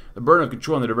domain, the burden of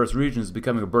controlling the diverse regions is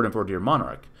becoming a burden for a dear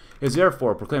monarch. It is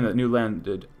therefore proclaimed that new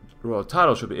landed royal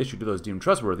titles should be issued to those deemed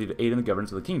trustworthy to aid in the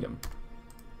governance of the kingdom.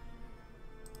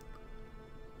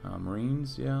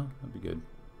 Marines, yeah, that'd be good.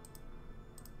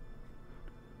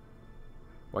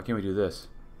 Why can't we do this?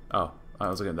 Oh, I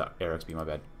was looking at that air XP, my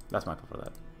bad. That's my fault for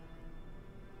that.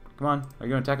 Come on, are you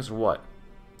going to attack us or what?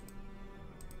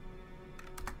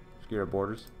 Secure our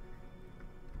borders.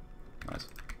 Nice.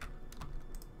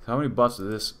 So how many buffs does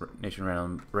this nation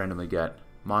randomly get?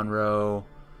 Monroe.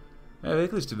 Yeah,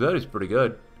 at least stability is pretty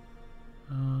good.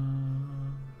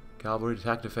 Cavalry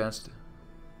attack defense.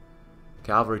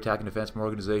 Cavalry attack and defense from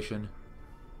organization.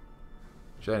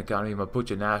 Giant economy,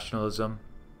 Mapuche nationalism.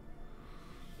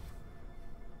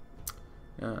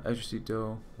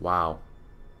 Ejecito. Wow.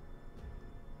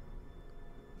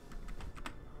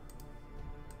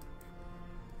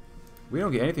 We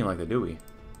don't get anything like that, do we?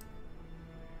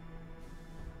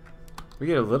 We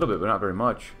get a little bit, but not very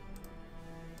much.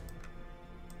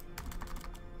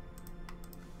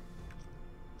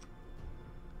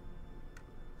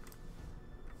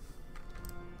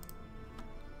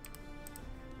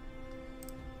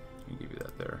 I'll give you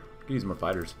that there. Could use more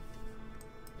fighters.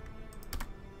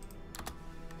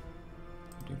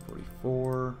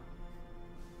 1944.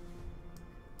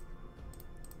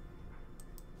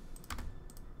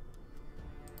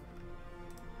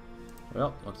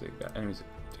 Well, looks like we got enemies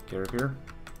to take care of here.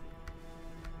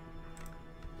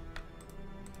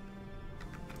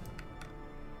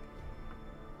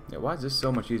 Yeah, why is this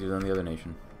so much easier than the other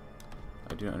nation?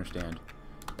 I do not understand.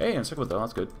 Hey, and circle though,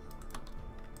 that's good.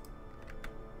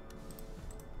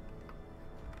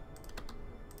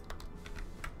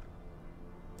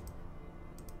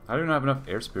 I don't have enough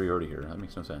air superiority here. That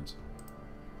makes no sense.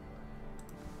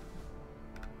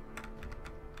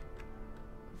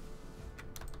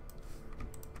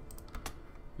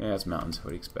 Yeah, it's mountains.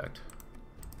 What do you expect?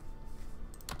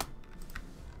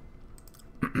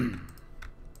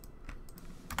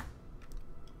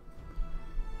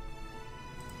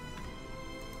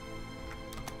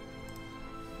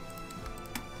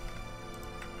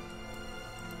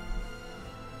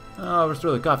 Oh,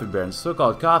 restore the coffee barons. The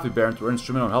so-called coffee barons were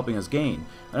instrumental in helping us gain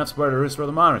enough support to restore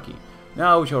the monarchy.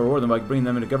 Now we shall reward them by bringing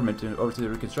them into government to oversee the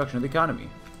reconstruction of the economy.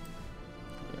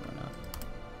 Yeah, why not?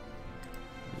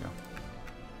 There you go.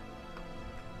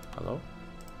 Hello?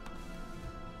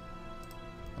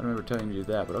 I don't remember telling you to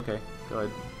do that, but okay. Go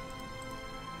ahead.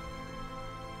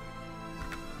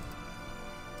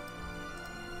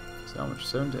 So much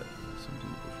 17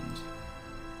 divisions.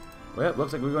 Well,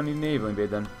 looks like we're going to need a naval invade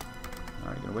then.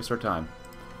 Alright, gonna waste our time.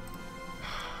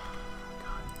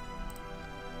 God.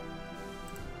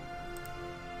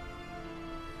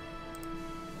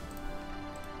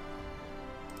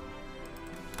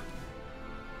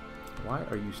 Why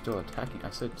are you still attacking? I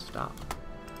said stop.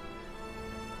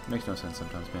 Makes no sense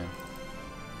sometimes, man.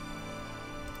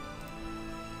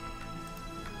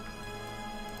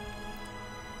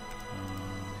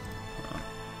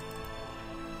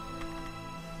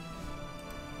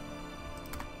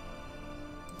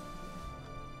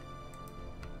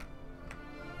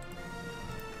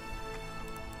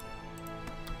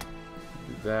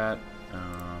 That.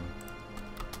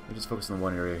 We just focus on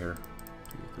one area here.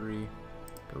 2, 3.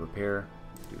 Go repair.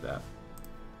 Do that.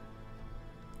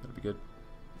 That'll be good.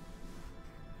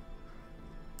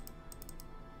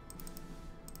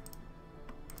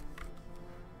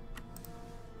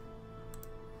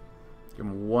 Give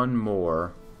him one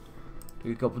more.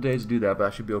 Take a couple days to do that, but I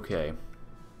should be okay.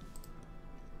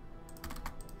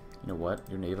 You know what?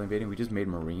 You're naval invading. We just made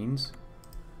Marines.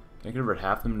 Can I convert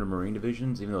half of them into Marine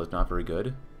divisions, even though it's not very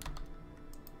good?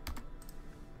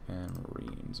 And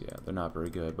Marines, yeah, they're not very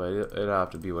good, but it'll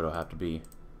have to be what it'll have to be.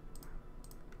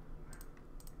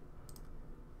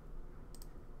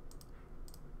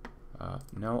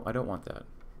 No, I don't want that.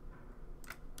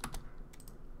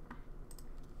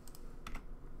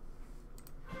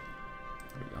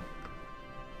 There you go.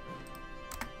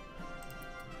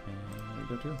 And there you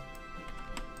go too.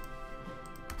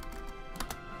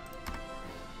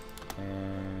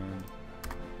 And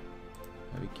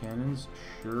heavy cannons,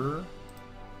 sure.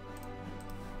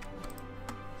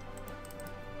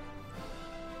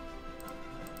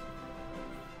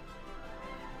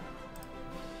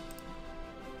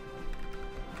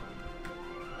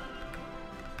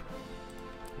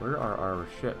 Where are our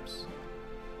ships?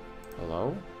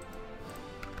 Hello?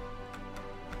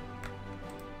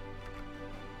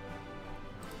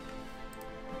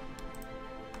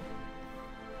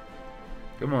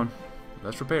 Come on.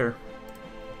 Let's repair.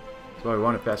 That's why we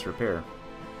want a fast repair.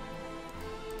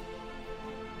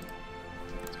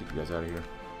 Let's get you guys out of here.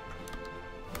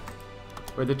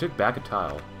 Wait, they took back a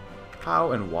tile.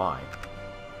 How and why?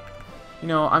 You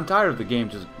know, I'm tired of the game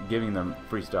just giving them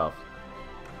free stuff.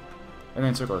 And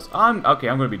then circle us. Okay,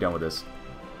 I'm going to be done with this.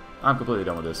 I'm completely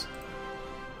done with this.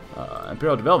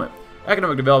 Imperial development.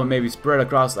 Economic development may be spread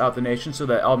across the nation so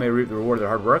that all may reap the reward of their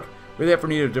hard work. We therefore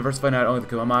need to diversify not only the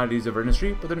commodities of our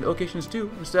industry, but their locations too,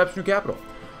 and establish new capital.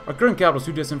 Our current capital is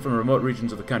too distant from remote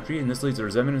regions of the country, and this leads to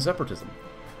resentment and separatism.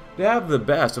 To have the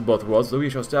best of both worlds, we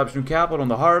shall establish new capital in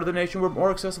the heart of the nation where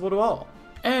more accessible to all.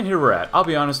 And here we're at. I'll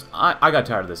be honest, I got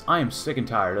tired of this. I am sick and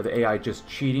tired of the AI just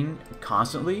cheating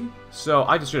constantly, so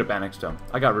I just straight up annexed them.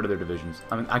 I got rid of their divisions.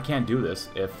 I mean, I can't do this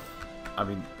if... I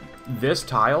mean, this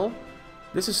tile?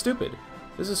 This is stupid.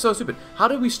 This is so stupid. How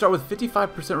did we start with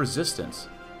 55% resistance?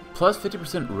 Plus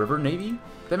 50% river navy?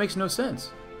 That makes no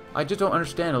sense. I just don't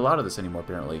understand a lot of this anymore,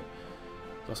 apparently.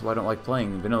 That's why I don't like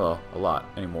playing vanilla a lot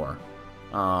anymore.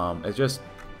 It's just...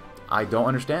 I don't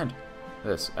understand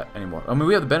this anymore. I mean,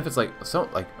 we have the benefits like some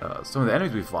of the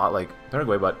enemies we fought, like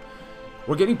Paraguay, but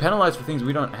we're getting penalized for things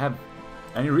we don't have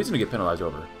any reason to get penalized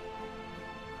over.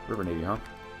 River navy, huh?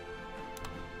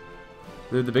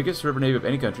 They're the biggest river navy of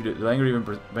any country, delaying or even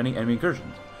preventing enemy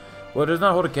incursions. Well, it does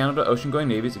not hold a candle to ocean-going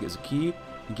navies. It is a key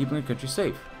in keeping the country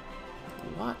safe.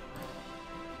 What?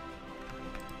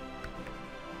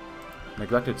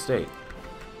 Neglected state.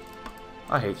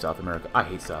 I hate South America. I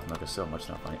hate South America so much. It's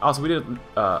not funny. Also, we did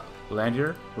land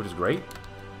here, which is great.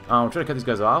 We're trying to cut these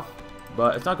guys off,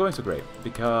 but it's not going so great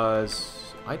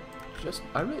because I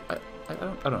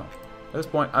don't know. At this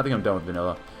point, I think I'm done with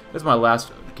vanilla. This is my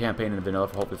last campaign in vanilla,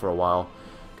 hopefully for a while,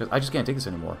 because I just can't take this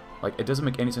anymore. Like, it doesn't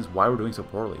make any sense why we're doing so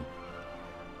poorly.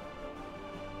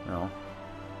 You know.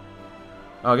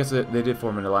 Oh, I guess they did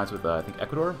form an alliance with I think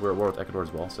Ecuador. We're at war with Ecuador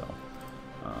as well, so.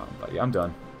 But yeah, I'm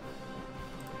done.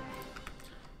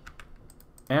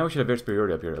 And we should have air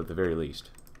superiority up here at the very least.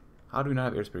 How do we not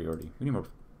have air superiority? We need more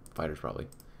fighters, probably.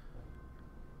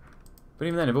 But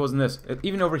even then, if it wasn't this,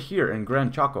 even over here in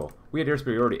Gran Chaco, we had air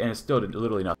superiority, and it still did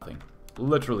literally nothing.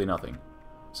 Literally nothing.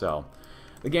 So,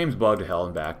 the game's bugged to hell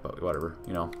and back, but whatever.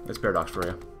 You know, it's Paradox for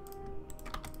you.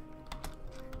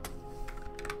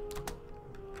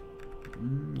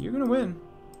 You're gonna win.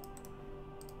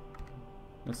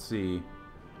 Let's see.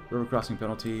 River crossing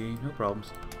penalty, no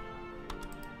problems.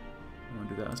 I want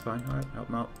to do that, that's fine. Alright, help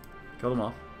them out. Kill them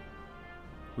off.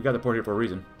 We got the port here for a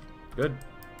reason. Good.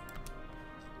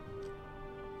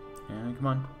 And come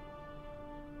on.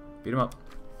 Beat him up.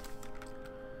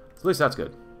 So at least that's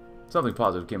good. Something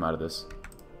positive came out of this.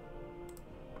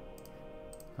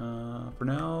 For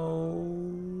now,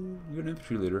 you're an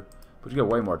infantry leader, but you got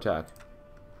way more attack.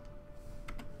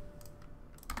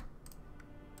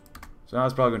 So now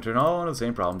it's probably going to turn all into the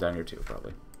same problem down here too,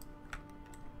 probably.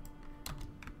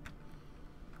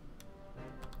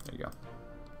 There you go.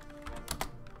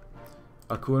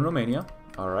 A coup in Romania.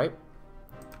 Alright.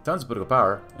 Tons of political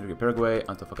power. Paraguay,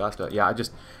 Antofagasta. Yeah,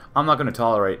 I'm not going to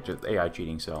tolerate just AI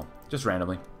cheating, so just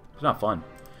randomly. It's not fun.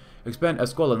 Expand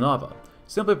Escuela Nova.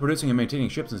 Simply producing and maintaining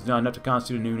ships is not enough to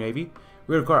constitute a new navy.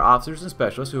 We require officers and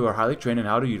specialists who are highly trained in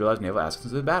how to utilize naval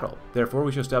assets in battle. Therefore,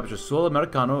 we should establish a Sul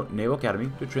Americano Naval Academy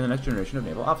to train the next generation of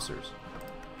naval officers.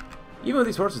 Even with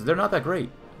these forces, they're not that great.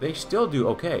 They still do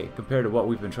okay compared to what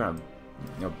we've been trying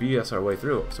to, BS our way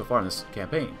through so far in this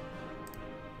campaign.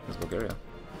 This Bulgaria.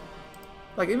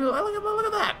 Like, even look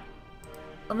at that!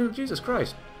 I mean, Jesus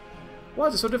Christ. Why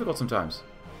is it so difficult sometimes?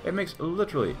 It makes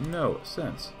literally no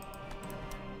sense.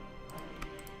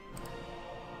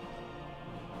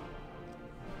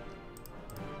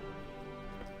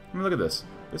 I mean, look at this.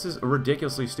 This is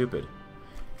ridiculously stupid.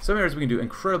 Some areas we can do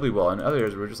incredibly well, and other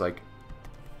areas we're just like...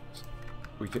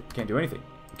 we can't do anything.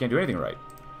 We can't do anything right.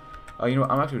 You know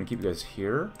what? I'm actually going to keep you guys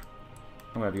here.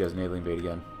 I'm going to have you guys naval invade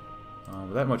again.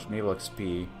 With that much naval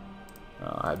XP...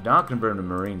 I've not converted to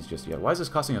Marines just yet. Why is this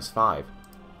costing us 5?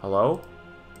 Hello?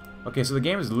 Okay, so the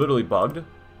game is literally bugged.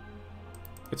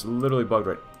 It's literally bugged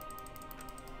right...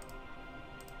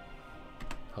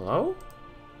 Hello?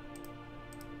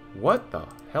 What the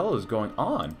hell is going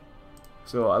on?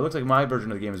 So, it looks like my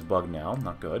version of the game is bugged now.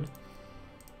 Not good.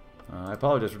 I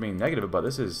apologize for being negative, but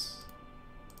this is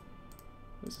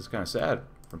kind of sad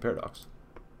from Paradox.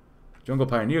 Jungle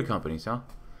Pioneer Companies, huh?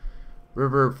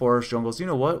 River, forest, jungles. You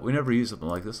know what? We never use something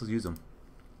like this. Let's use them.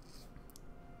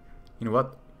 You know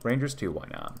what? Rangers too. Why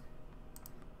not?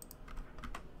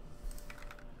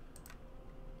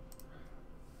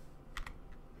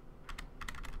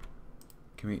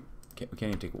 We can't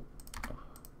even take... Oh.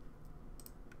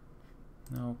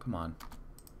 No, come on.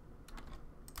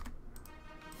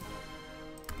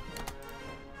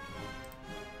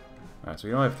 Alright, so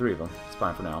we only have 3 of them. It's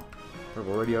fine for now.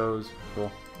 Purple radios. Cool.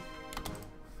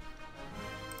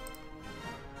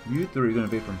 You 3 are going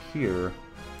to be from here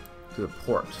to the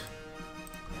port.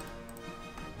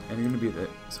 And you're going to be the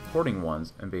supporting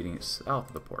ones invading south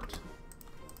of the port.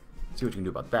 Let's see what you can do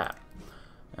about that.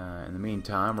 In the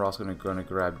meantime, we're also going to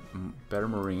grab better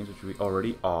Marines, which we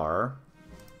already are.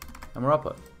 And we're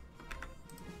output.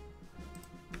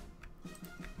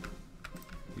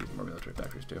 Use more military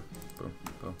factories too. Boom,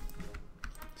 boom.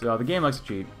 So the game likes to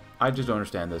cheat. I just don't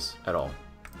understand this at all.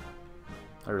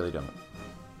 I really don't.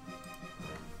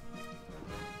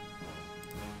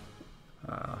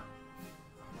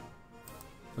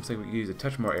 Looks like we can use a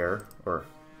touch more air, or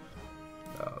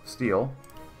steel.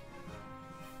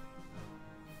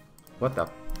 What the?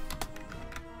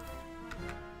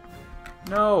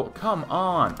 No, come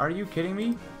on. Are you kidding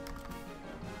me?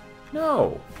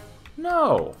 No.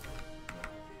 No.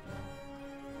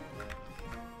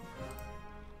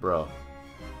 Bro.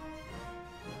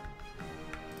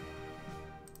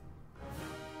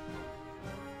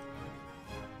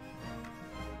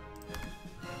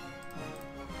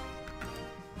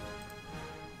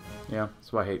 Yeah,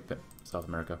 that's why I hate South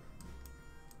America.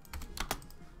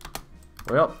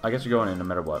 Well, I guess you're going in no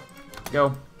matter what.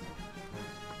 Go.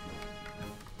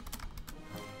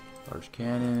 Large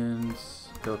cannons.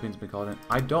 Philippines been called in.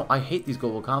 I hate these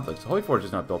global conflicts. Hoi4 is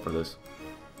just not built for this.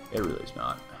 It really is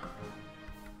not.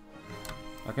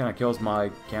 That kind of kills my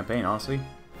campaign, honestly.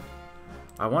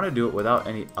 I want to do it without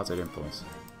any outside influence.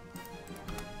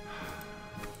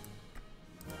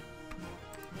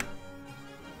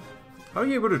 How are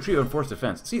you able to treat enforced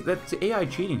defense? See, that's AI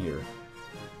cheating here.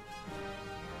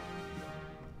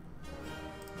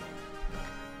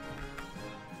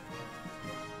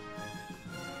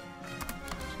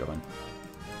 Let's go in.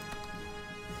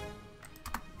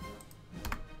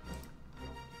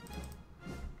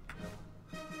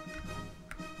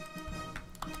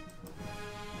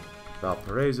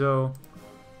 Valparaiso.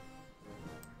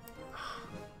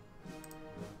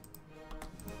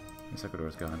 This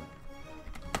Ecuador's gone.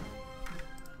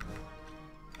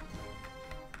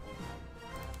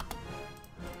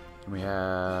 We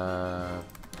have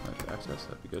military access,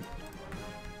 that'd be good.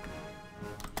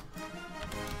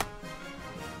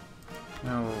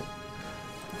 No.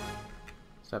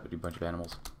 Stop it, you bunch of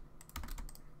animals.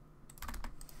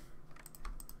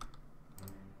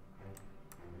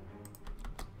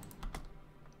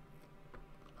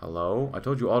 Hello? I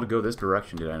told you all to go this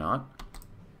direction, did I not?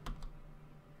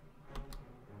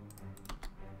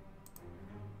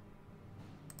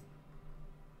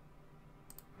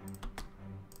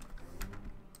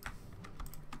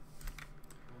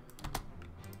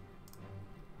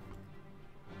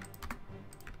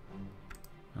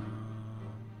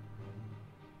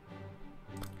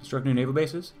 Construct new naval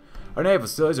bases? Our naval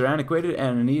facilities are antiquated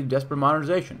and in need of desperate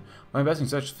modernization. By investing in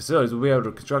such facilities, we'll be able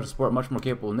to construct and support much more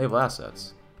capable naval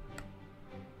assets.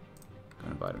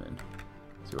 Gonna invite them in.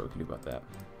 See what we can do about that.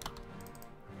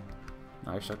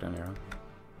 Nah, you're stuck down there, huh?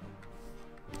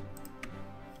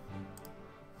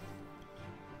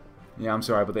 Yeah, I'm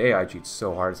sorry, but the AI cheats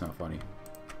so hard, it's not funny.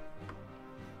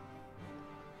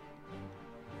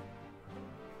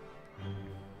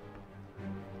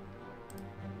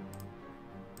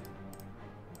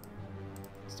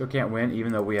 Still can't win,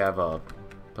 even though we have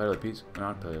play of the piece.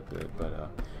 Not play of the, but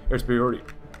air superiority.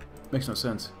 Makes no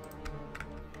sense.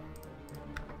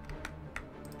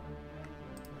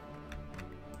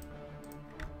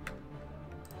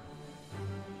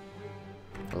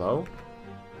 Hello?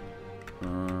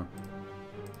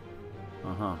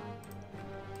 Uh-huh.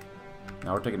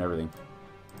 Now we're taking everything.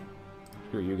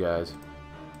 Screw you guys.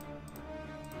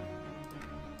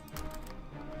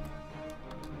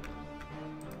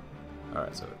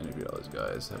 Alright, so interview all those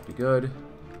guys. That'd be good.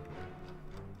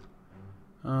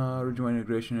 Rejoin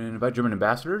integration and invite German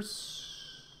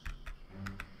ambassadors?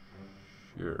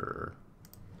 Sure.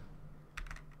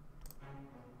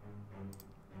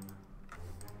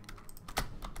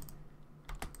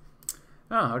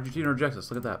 Ah, Argentina rejects us.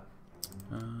 Look at that.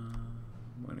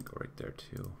 I'm going to go right there,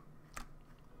 too.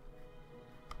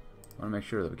 I want to make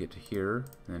sure that we get to here,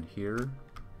 and then here,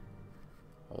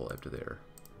 all the way up to there.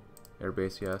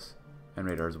 Airbase, yes. And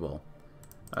radar as well.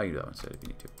 I can do that one instead if you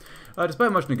need to.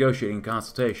 Despite much negotiating and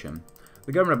consultation,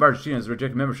 the government of Argentina has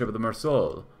rejected membership of the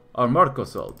Mercosur,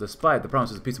 despite the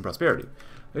promises of peace and prosperity.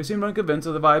 They seemed unconvinced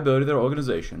of the viability of their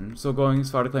organization, so going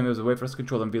as far to claim it was a way for us to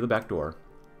control them via the back door,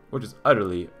 which is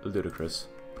utterly ludicrous.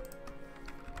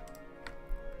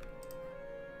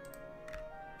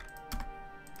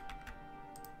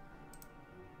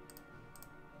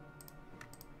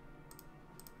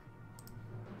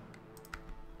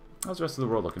 How's the rest of the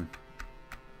world looking?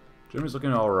 Germany's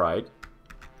looking alright.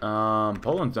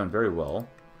 Poland's done very well.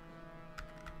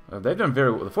 They've done very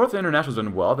well. The 4th International's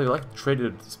done well. They like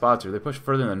traded spots here. They pushed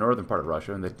further in the northern part of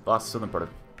Russia, and they lost the southern part of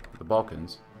the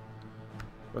Balkans.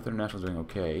 4th International's doing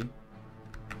okay.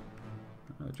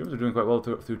 The Germans are doing quite well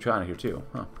through China here, too.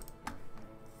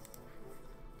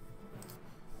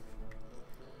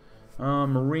 Huh.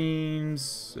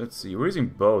 Marines. Let's see. We're using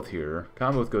both here.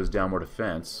 Combo goes down more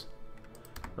defense.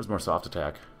 There's more soft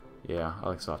attack. Yeah, I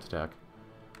like soft attack.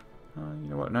 You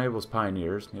know what? Naval's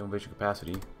pioneers. Naval invasion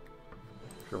capacity.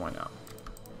 Sure, why not?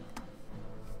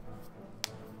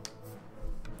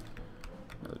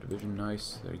 Another division.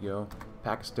 Nice. There you go.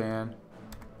 Pakistan.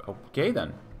 Okay,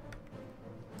 then.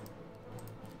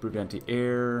 Improved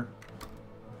anti-air.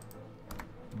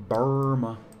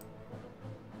 Burma.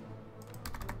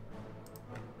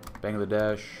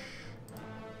 Bangladesh.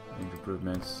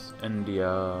 Improvements.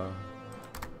 India.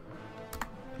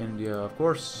 India, of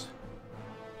course.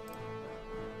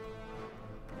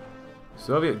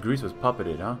 Soviet Greece was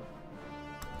puppeted, huh?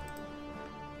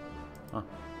 Huh.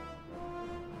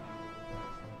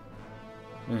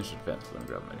 Ministry of Defense. We're gonna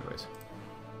grab them anyways.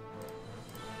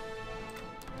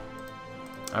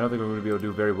 I don't think we're gonna be able to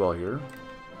do very well here.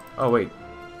 Oh wait,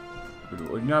 do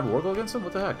you not have a war goal against them?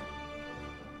 What the heck?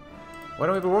 Why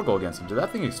don't we have a war goal against them? Did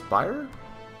that thing expire?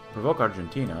 Provoke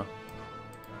Argentina.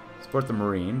 Support the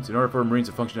Marines. In order for Marines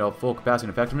to function at full capacity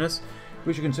and effectiveness,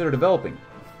 we should consider developing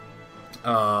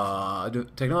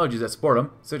technologies that support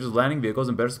them, such as landing vehicles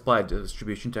and better supply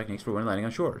distribution techniques for when landing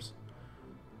on shores.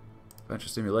 Financial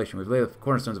stimulation. We've laid the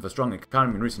cornerstones of a strong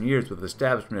economy in recent years with the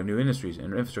establishment of new industries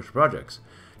and infrastructure projects.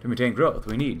 To maintain growth,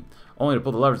 we need only to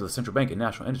pull the levers of the central bank and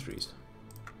national industries.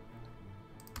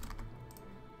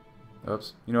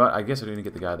 Oops. You know what? I guess I didn't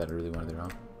get the guy that I really wanted there, huh?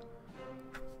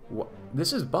 What?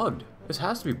 This is bugged. This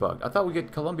has to be bugged. I thought we'd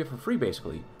get Colombia for free,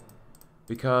 basically.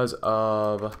 Because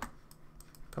of...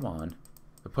 Come on.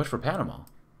 The push for Panama.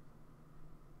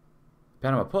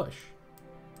 Panama push.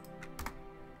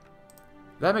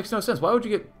 That makes no sense. Why would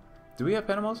you get... Do we have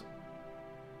Panamas?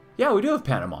 Yeah, we do have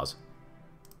Panamas.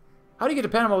 How do you get to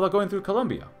Panama without going through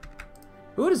Colombia?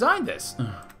 Who designed this?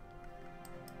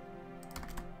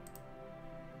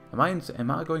 Am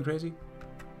I going crazy?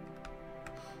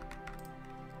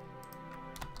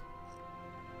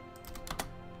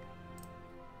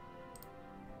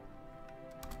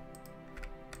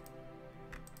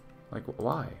 Like,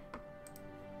 why?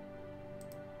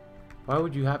 Why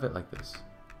would you have it like this?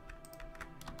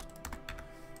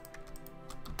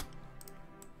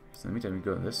 So in the meantime, we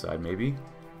go on this side, maybe.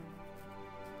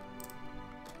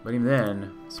 But even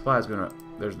then, supply is gonna...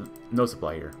 There's no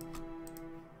supply here.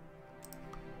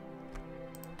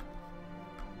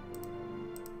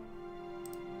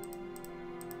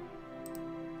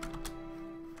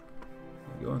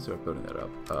 go and start building that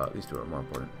up. These two are more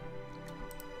important.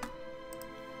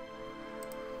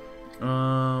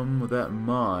 With that in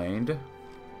mind,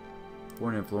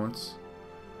 foreign influence,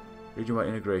 region-wide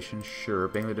integration, sure.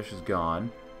 Bangladesh is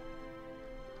gone.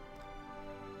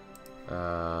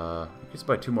 Just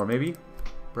buy 2 more, maybe,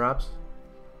 perhaps.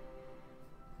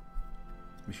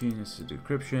 Machine-assisted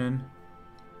decryption.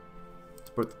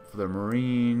 Support for the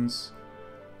Marines.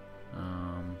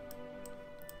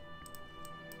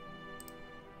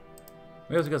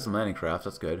 We also got some landing crafts,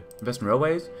 that's good. Invest in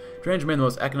railways. Trains remain the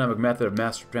most economic method of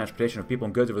mass transportation of people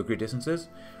and goods over great distances.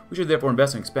 We should therefore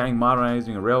invest in expanding,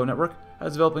 modernizing a rail network,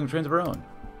 as developing trains of our own.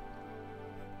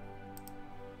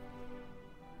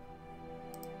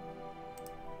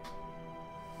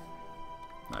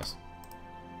 Nice.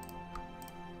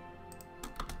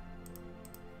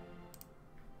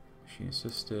 Machine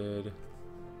assisted.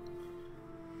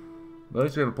 Well, at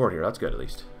least we have a port here, that's good at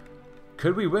least.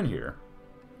 Could we win here?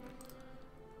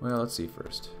 Well, let's see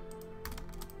first.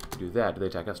 If we do that, do they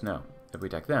attack us? No. If we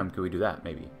attack them, could we do that?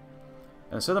 Maybe.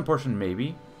 And the southern portion,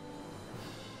 maybe.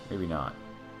 Maybe not.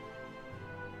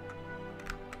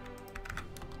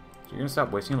 So you're going to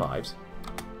stop wasting lives.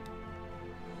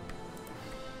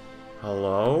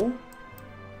 Hello?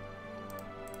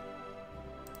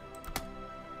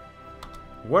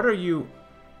 What are you...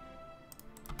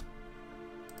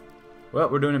 Well,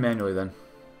 we're doing it manually then.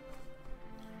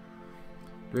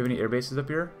 Do we have any air bases up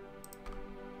here?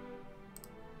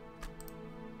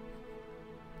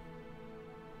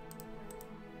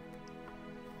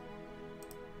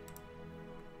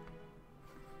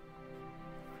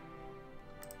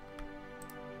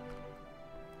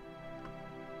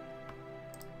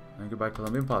 And goodbye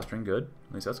Colombian posturing, good.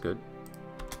 At least that's good.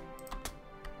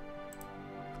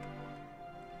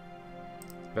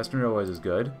 Western Railways is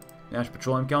good. National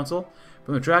Petroleum Council.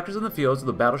 From the tractors in the fields to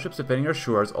the battleships defending our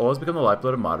shores, all has become the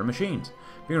lifeblood of modern machines.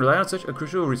 Being reliant on such a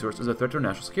crucial resource is a threat to our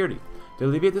national security. To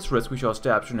alleviate this risk, we shall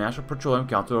establish a National Petroleum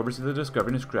Council to oversee the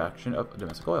discovery and extraction of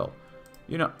domestic oil.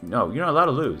 No, you're not allowed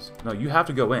to lose. No, you have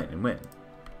to go in and win.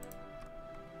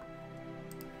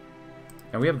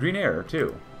 And we have green air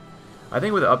too. I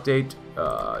think with the update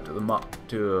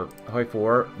to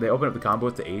Hoi4, they open up the combo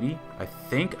with the 80. I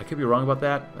think I could be wrong about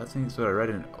that. That's what I read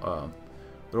in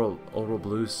Old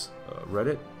Blues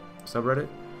Reddit subreddit.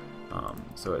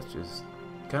 So it's just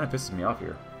kind of pisses me off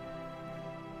here.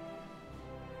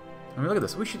 I mean, look at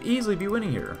this. We should easily be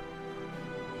winning here.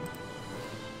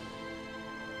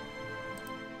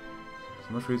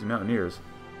 So much for using Mountaineers.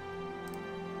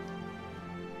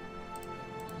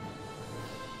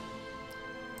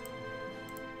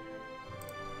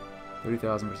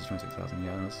 $30,000 versus 26,000.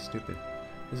 Yeah, this is stupid.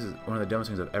 This is one of the dumbest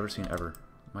things I've ever seen ever.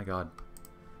 My God.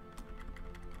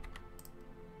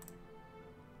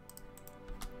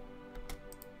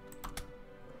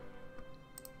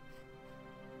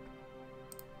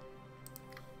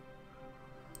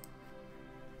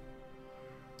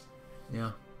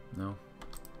 Yeah, no.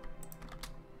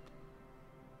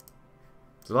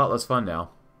 It's a lot less fun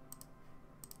now.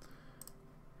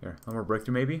 Here, one more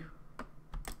breakthrough maybe?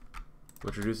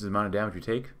 Which reduces the amount of damage you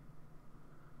take.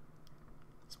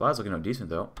 Spot's looking up decent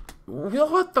though.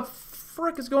 What the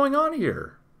frick is going on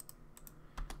here?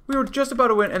 We were just about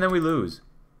to win and then we lose.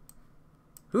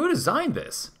 Who designed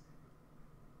this?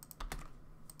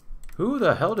 Who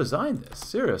the hell designed this?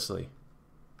 Seriously.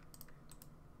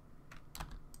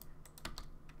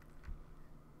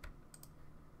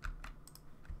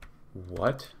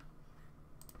 What?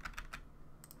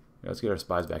 Yeah, let's get our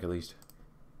spies back at least.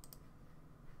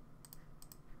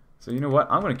 So you know what?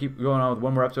 I'm going to keep going on with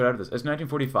one more episode after this. It's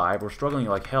 1945. We're struggling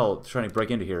like hell trying to break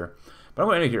into here. But I'm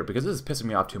going to end it here because this is pissing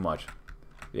me off too much.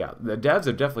 Yeah, the devs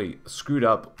have definitely screwed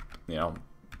up, you know,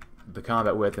 the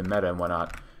combat width and meta and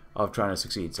whatnot of trying to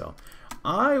succeed. So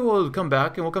I will come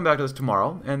back, and we'll come back to this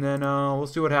tomorrow. And then we'll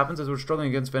see what happens as we're struggling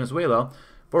against Venezuela.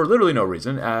 For literally no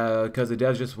reason, because the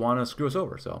devs just want to screw us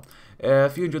over. So,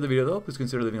 if you enjoyed the video though, please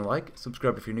consider leaving a like,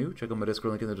 subscribe if you're new, check out my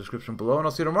Discord link in the description below, and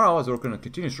I'll see you tomorrow as we're going to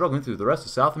continue struggling through the rest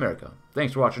of South America.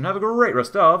 Thanks for watching, have a great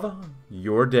rest of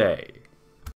your day.